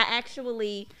because I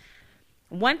actually,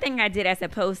 one thing I did as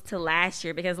opposed to last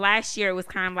year, because last year it was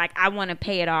kind of like I want to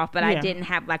pay it off, but I Yeah. didn't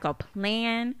have like a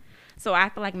plan. So I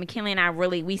feel like McKinley and I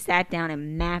we sat down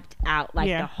and mapped out like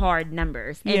Yeah. the hard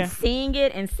numbers, and Yeah. seeing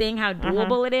it and seeing how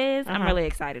doable it is, I'm Uh-huh. really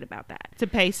excited about that. To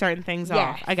pay certain things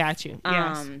off. Yes. I got you.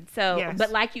 Yes. So, Yes. but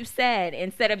like you said,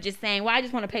 instead of just saying, well, I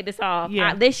just want to pay this off.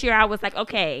 Yeah. This year I was like,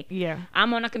 okay, Yeah.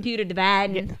 I'm on a computer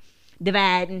dividing. Yeah.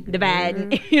 Dividing.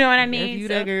 Mhm. You know what I mean? you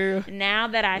So that girl. now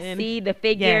that I And- see the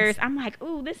figures, Yes. I'm like,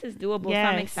 ooh, this is doable. So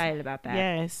I'm Yes. excited about that.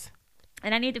 Yes.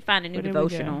 And I need to find a new Where did we go?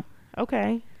 devotional.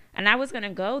 Okay. And I was gonna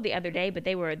go the other day, but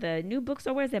they were the new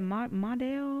bookstore. Is it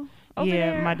Model? Over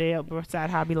Yeah, there? my day up beside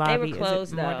Hobby Lobby. They were Is it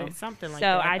closed though. Model? Something like so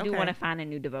that. I do Okay. want to find a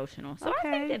new devotional. So I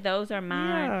Okay. think that those are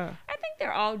mine. Yeah. I think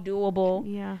they're all doable.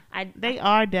 Yeah. I They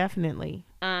are definitely.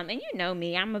 and you know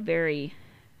me, I'm a very,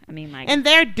 I mean like And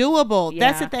they're doable.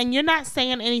 That's Yeah. the thing. You're not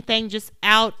saying anything just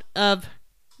out of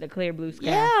the clear blue sky.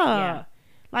 yeah.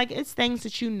 Like it's things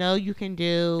that you know you can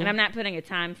do. And I'm not putting a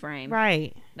time frame.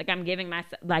 right. Like I'm giving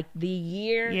myself like the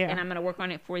year, Yeah. and I'm gonna work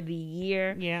on it for the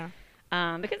year. Yeah.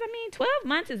 Because I mean, 12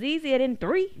 months is easier than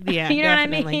 3. Yeah, you know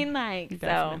definitely. what I mean? Like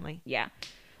Definitely. so. Yeah.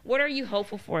 What are you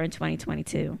hopeful for in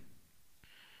 2022?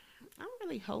 I'm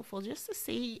really hopeful just to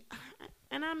see,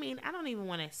 and I mean, I don't even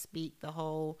want to speak the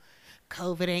whole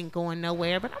COVID ain't going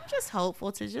nowhere, but I'm just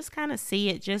hopeful to just kind of see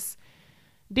it just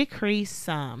decrease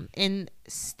some and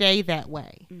stay that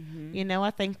way. Mm-hmm. You know,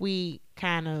 I think we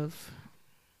kind of,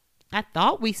 I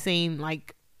thought we seen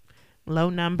like low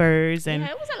numbers, and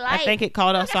Yeah, it was a I light. think it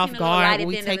caught us definitely off a little light guard. at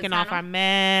We the end of the taking off tunnel. our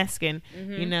mask, and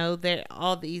Mhm. you know, there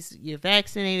all these, you're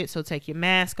vaccinated, so take your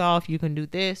mask off. You can do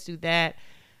this, do that.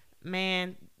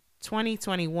 Man,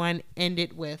 2021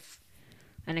 ended with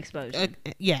An explosion.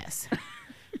 yes,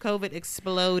 COVID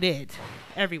exploded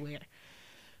everywhere.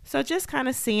 So just kind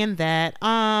of seeing that. What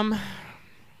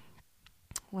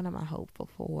am I hopeful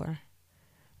for?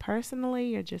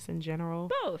 Personally, or just in general?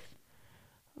 Both.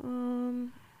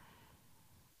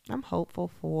 I'm hopeful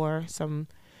for some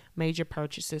major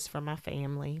purchases for my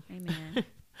family. Amen.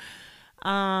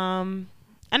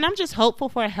 And I'm just hopeful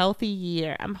for a healthy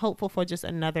year. I'm hopeful for just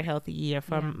another healthy year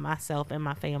for Yeah. myself and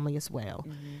my family as well.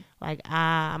 Mhm. Like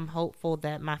I'm hopeful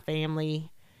that my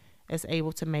family is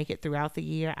able to make it throughout the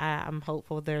year. I'm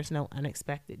hopeful there's no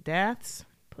unexpected deaths.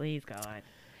 Please, God.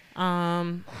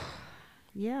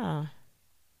 Yeah.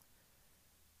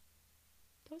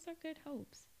 Those are good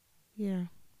hopes. Yeah.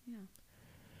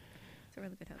 Those are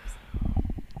really good hopes.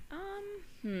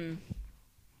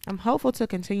 I'm hopeful to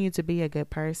continue to be a good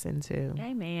person too.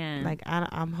 Amen. Like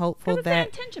I'm hopeful it's that an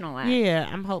intentional act. yeah,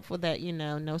 I'm hopeful that, you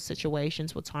know, no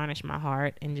situations will tarnish my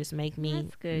heart and just make me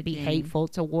That's good, be Jean. hateful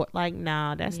to what, like,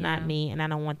 no, that's not Yeah. me, and I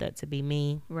don't want that to be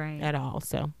me Right. at all.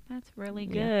 So That's really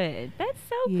Yeah. good. That's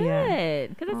so Yeah. good.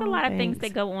 Because there's a Oh, lot of things thanks.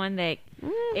 that go on that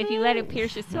if you let it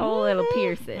pierce your soul, it'll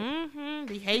pierce it.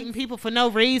 Be hating people for no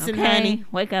reason, Okay? honey.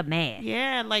 Wake up mad.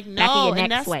 Yeah, like Back of no, your neck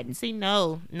and that's sweating. see,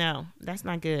 no, that's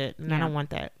not good, and I Yeah. don't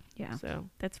want that. Yeah. So,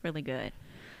 That's really good.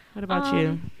 what about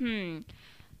you?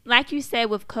 Like you said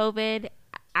with COVID,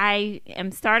 I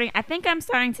think I'm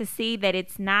starting to see that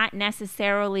it's not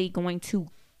necessarily going to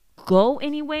go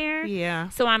anywhere. Yeah,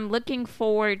 So I'm looking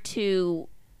forward to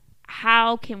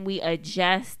how can we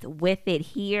adjust with it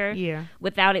here yeah,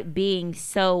 without it being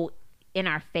so in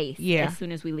our face Yeah. as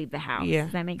soon as we leave the house. Yeah.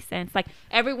 Does that make sense? Like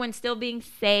everyone's still being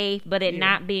safe, but it Yeah.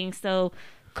 not being so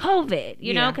COVID,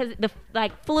 you know, Yeah. because the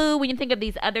like flu, when you think of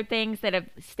these other things that have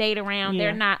stayed around, Yeah.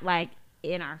 they're not like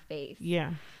in our face.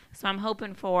 yeah, So I'm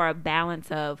hoping for a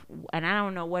balance of, and I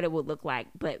don't know what it would look like,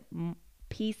 but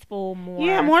peaceful, more.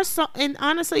 yeah, more so, and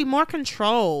honestly, more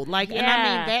control. Like, and I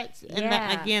Yeah. mean that's, and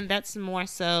that, Yeah. again, that's more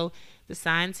so the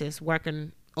scientists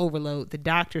working overload, the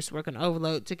doctors working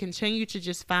overload to continue to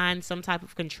just find some type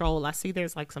of control. I see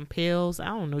there's like some pills. I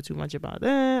don't know too much about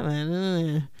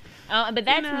that. Oh, but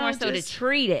that's know, more so just- to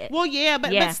treat it. Well, yeah,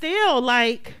 but Yeah. still,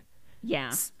 like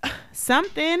Yeah.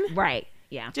 something, Right.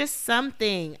 Yeah. just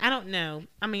something. I don't know.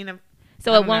 I mean,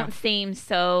 So I it don't won't know. seem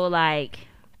so like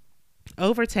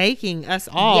overtaking us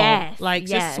all, Yes, like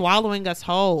yes. just swallowing us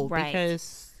whole, Right.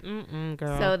 because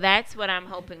girl. so that's what I'm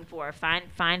hoping for.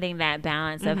 Finding that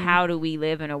balance of Mhm. how do we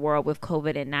live in a world with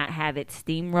COVID and not have it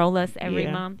steamroll us every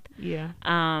Yeah. month. Yeah.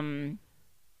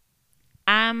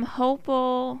 I'm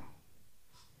hopeful.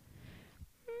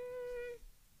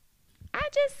 I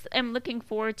just am looking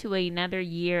forward to another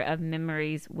year of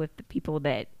memories with the people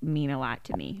that mean a lot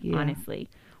to me, Yeah. honestly.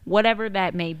 Whatever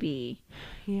that may be.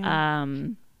 Yeah.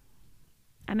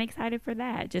 I'm excited for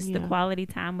that. Just the Yeah. quality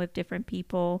time with different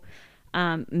people,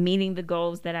 meeting the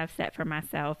goals that I've set for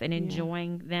myself and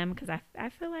enjoying them. Because I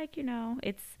feel like,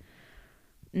 it's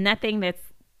nothing that's,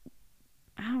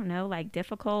 I don't know, like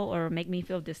difficult or make me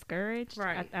feel discouraged.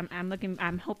 Right.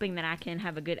 I'm hoping that I can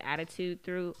have a good attitude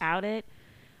throughout it.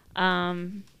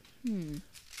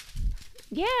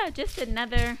 Yeah, just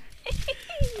another.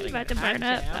 You about to burn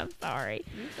up? I'm sorry.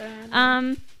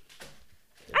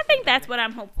 I think that's what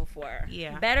I'm hopeful for.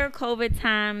 Yeah. Better COVID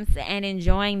times and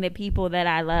enjoying the people that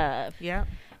I love. Yep.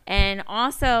 And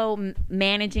also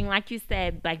managing, like you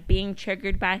said, like being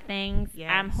triggered by things.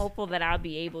 Yes. I'm hopeful that I'll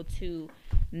be able to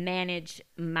manage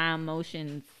my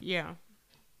emotions. Yeah.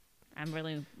 I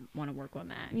really want to work on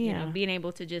that. Yeah. Being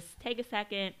able to just take a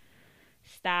second,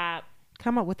 stop.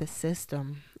 Come up with a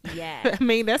system. Yeah. I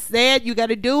mean, that's sad. You got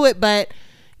to do it, but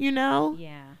Yeah.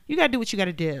 you got to do what you got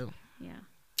to do. Yeah.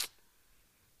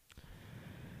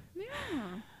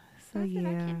 So I yeah.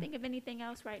 can't think of anything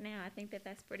else right now. I think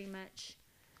that's pretty much.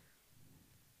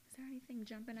 Is there anything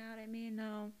jumping out at me?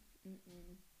 No.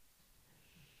 Mm-mm.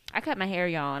 I cut my hair,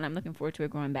 y'all, and I'm looking forward to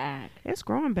it growing back. It's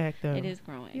growing back though. It is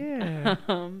growing. Yeah.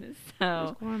 So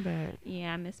It's growing back.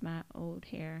 yeah, I miss my old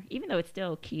hair, even though it's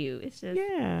still cute. It's just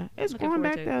Yeah. It's looking growing forward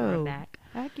back to it growing though. back.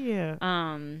 Heck yeah.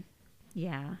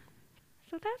 Yeah.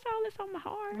 So that's all that's on my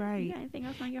heart. Right. You got anything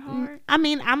else on your heart? I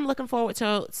mean, I'm looking forward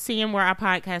to seeing where our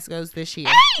podcast goes this year.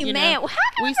 Hey, You man, know, how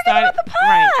can we forget started about the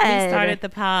right. We pod? started the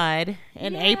pod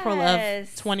in April of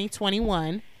Yes.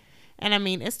 2021, and I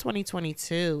mean it's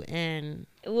 2022, and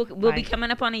We'll be like-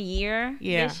 coming up on a year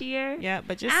Yeah. this year. yeah,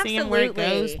 but just seeing where it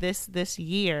goes Absolutely. this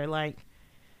year, like,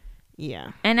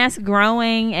 yeah, And that's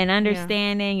growing and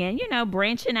understanding and,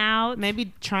 branching out.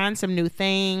 maybe trying some new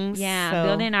things. Yeah, so,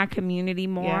 building our community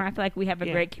more. Yeah. I feel like we have a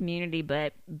Yeah. great community,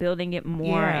 but building it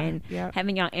more Yeah. and Yep.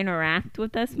 having y'all interact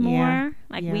with us Yeah. more.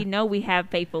 Like, Yeah. we know we have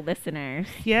faithful listeners.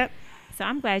 Yep, So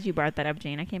I'm glad you brought that up,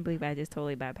 Jane. I can't believe I just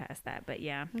totally bypassed that. But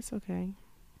yeah, that's okay.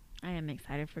 I am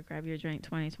excited for Grab Your Drink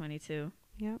 2022.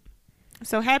 Yep.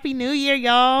 So happy New Year,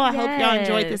 y'all! I hope y'all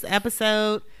enjoyed Yes. this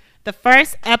episode, the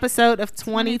first episode of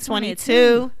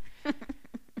 2022.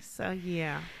 So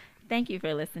yeah. Thank you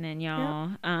for listening,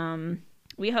 y'all.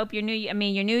 We hope your New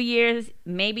Year's,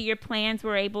 maybe your plans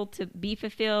were able to be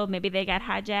fulfilled. Maybe they got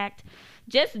hijacked.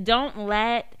 Just don't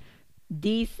let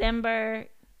December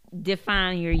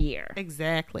define your year.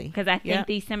 Exactly. Because I think Yep.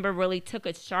 December really took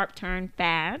a sharp turn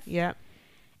fast. Yep.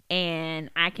 And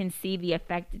I can see the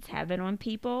effect it's having on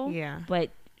people. Yeah. But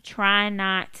try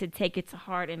not to take it to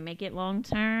heart and make it long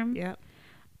term. Yep.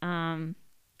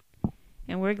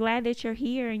 And we're glad that you're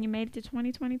here and you made it to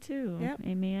 2022. Yep.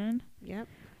 Amen. Yep.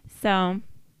 So,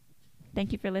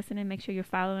 thank you for listening. Make sure you're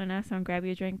following us on Grab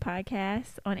Your Drink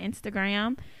Podcast on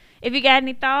Instagram. If you got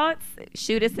any thoughts,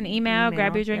 shoot us an email,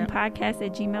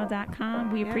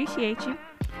 grabyourdrinkpodcast@gmail.com. We Yep. appreciate you.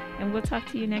 And we'll talk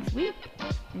to you next week.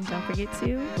 And don't forget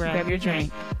to grab your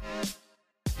drink.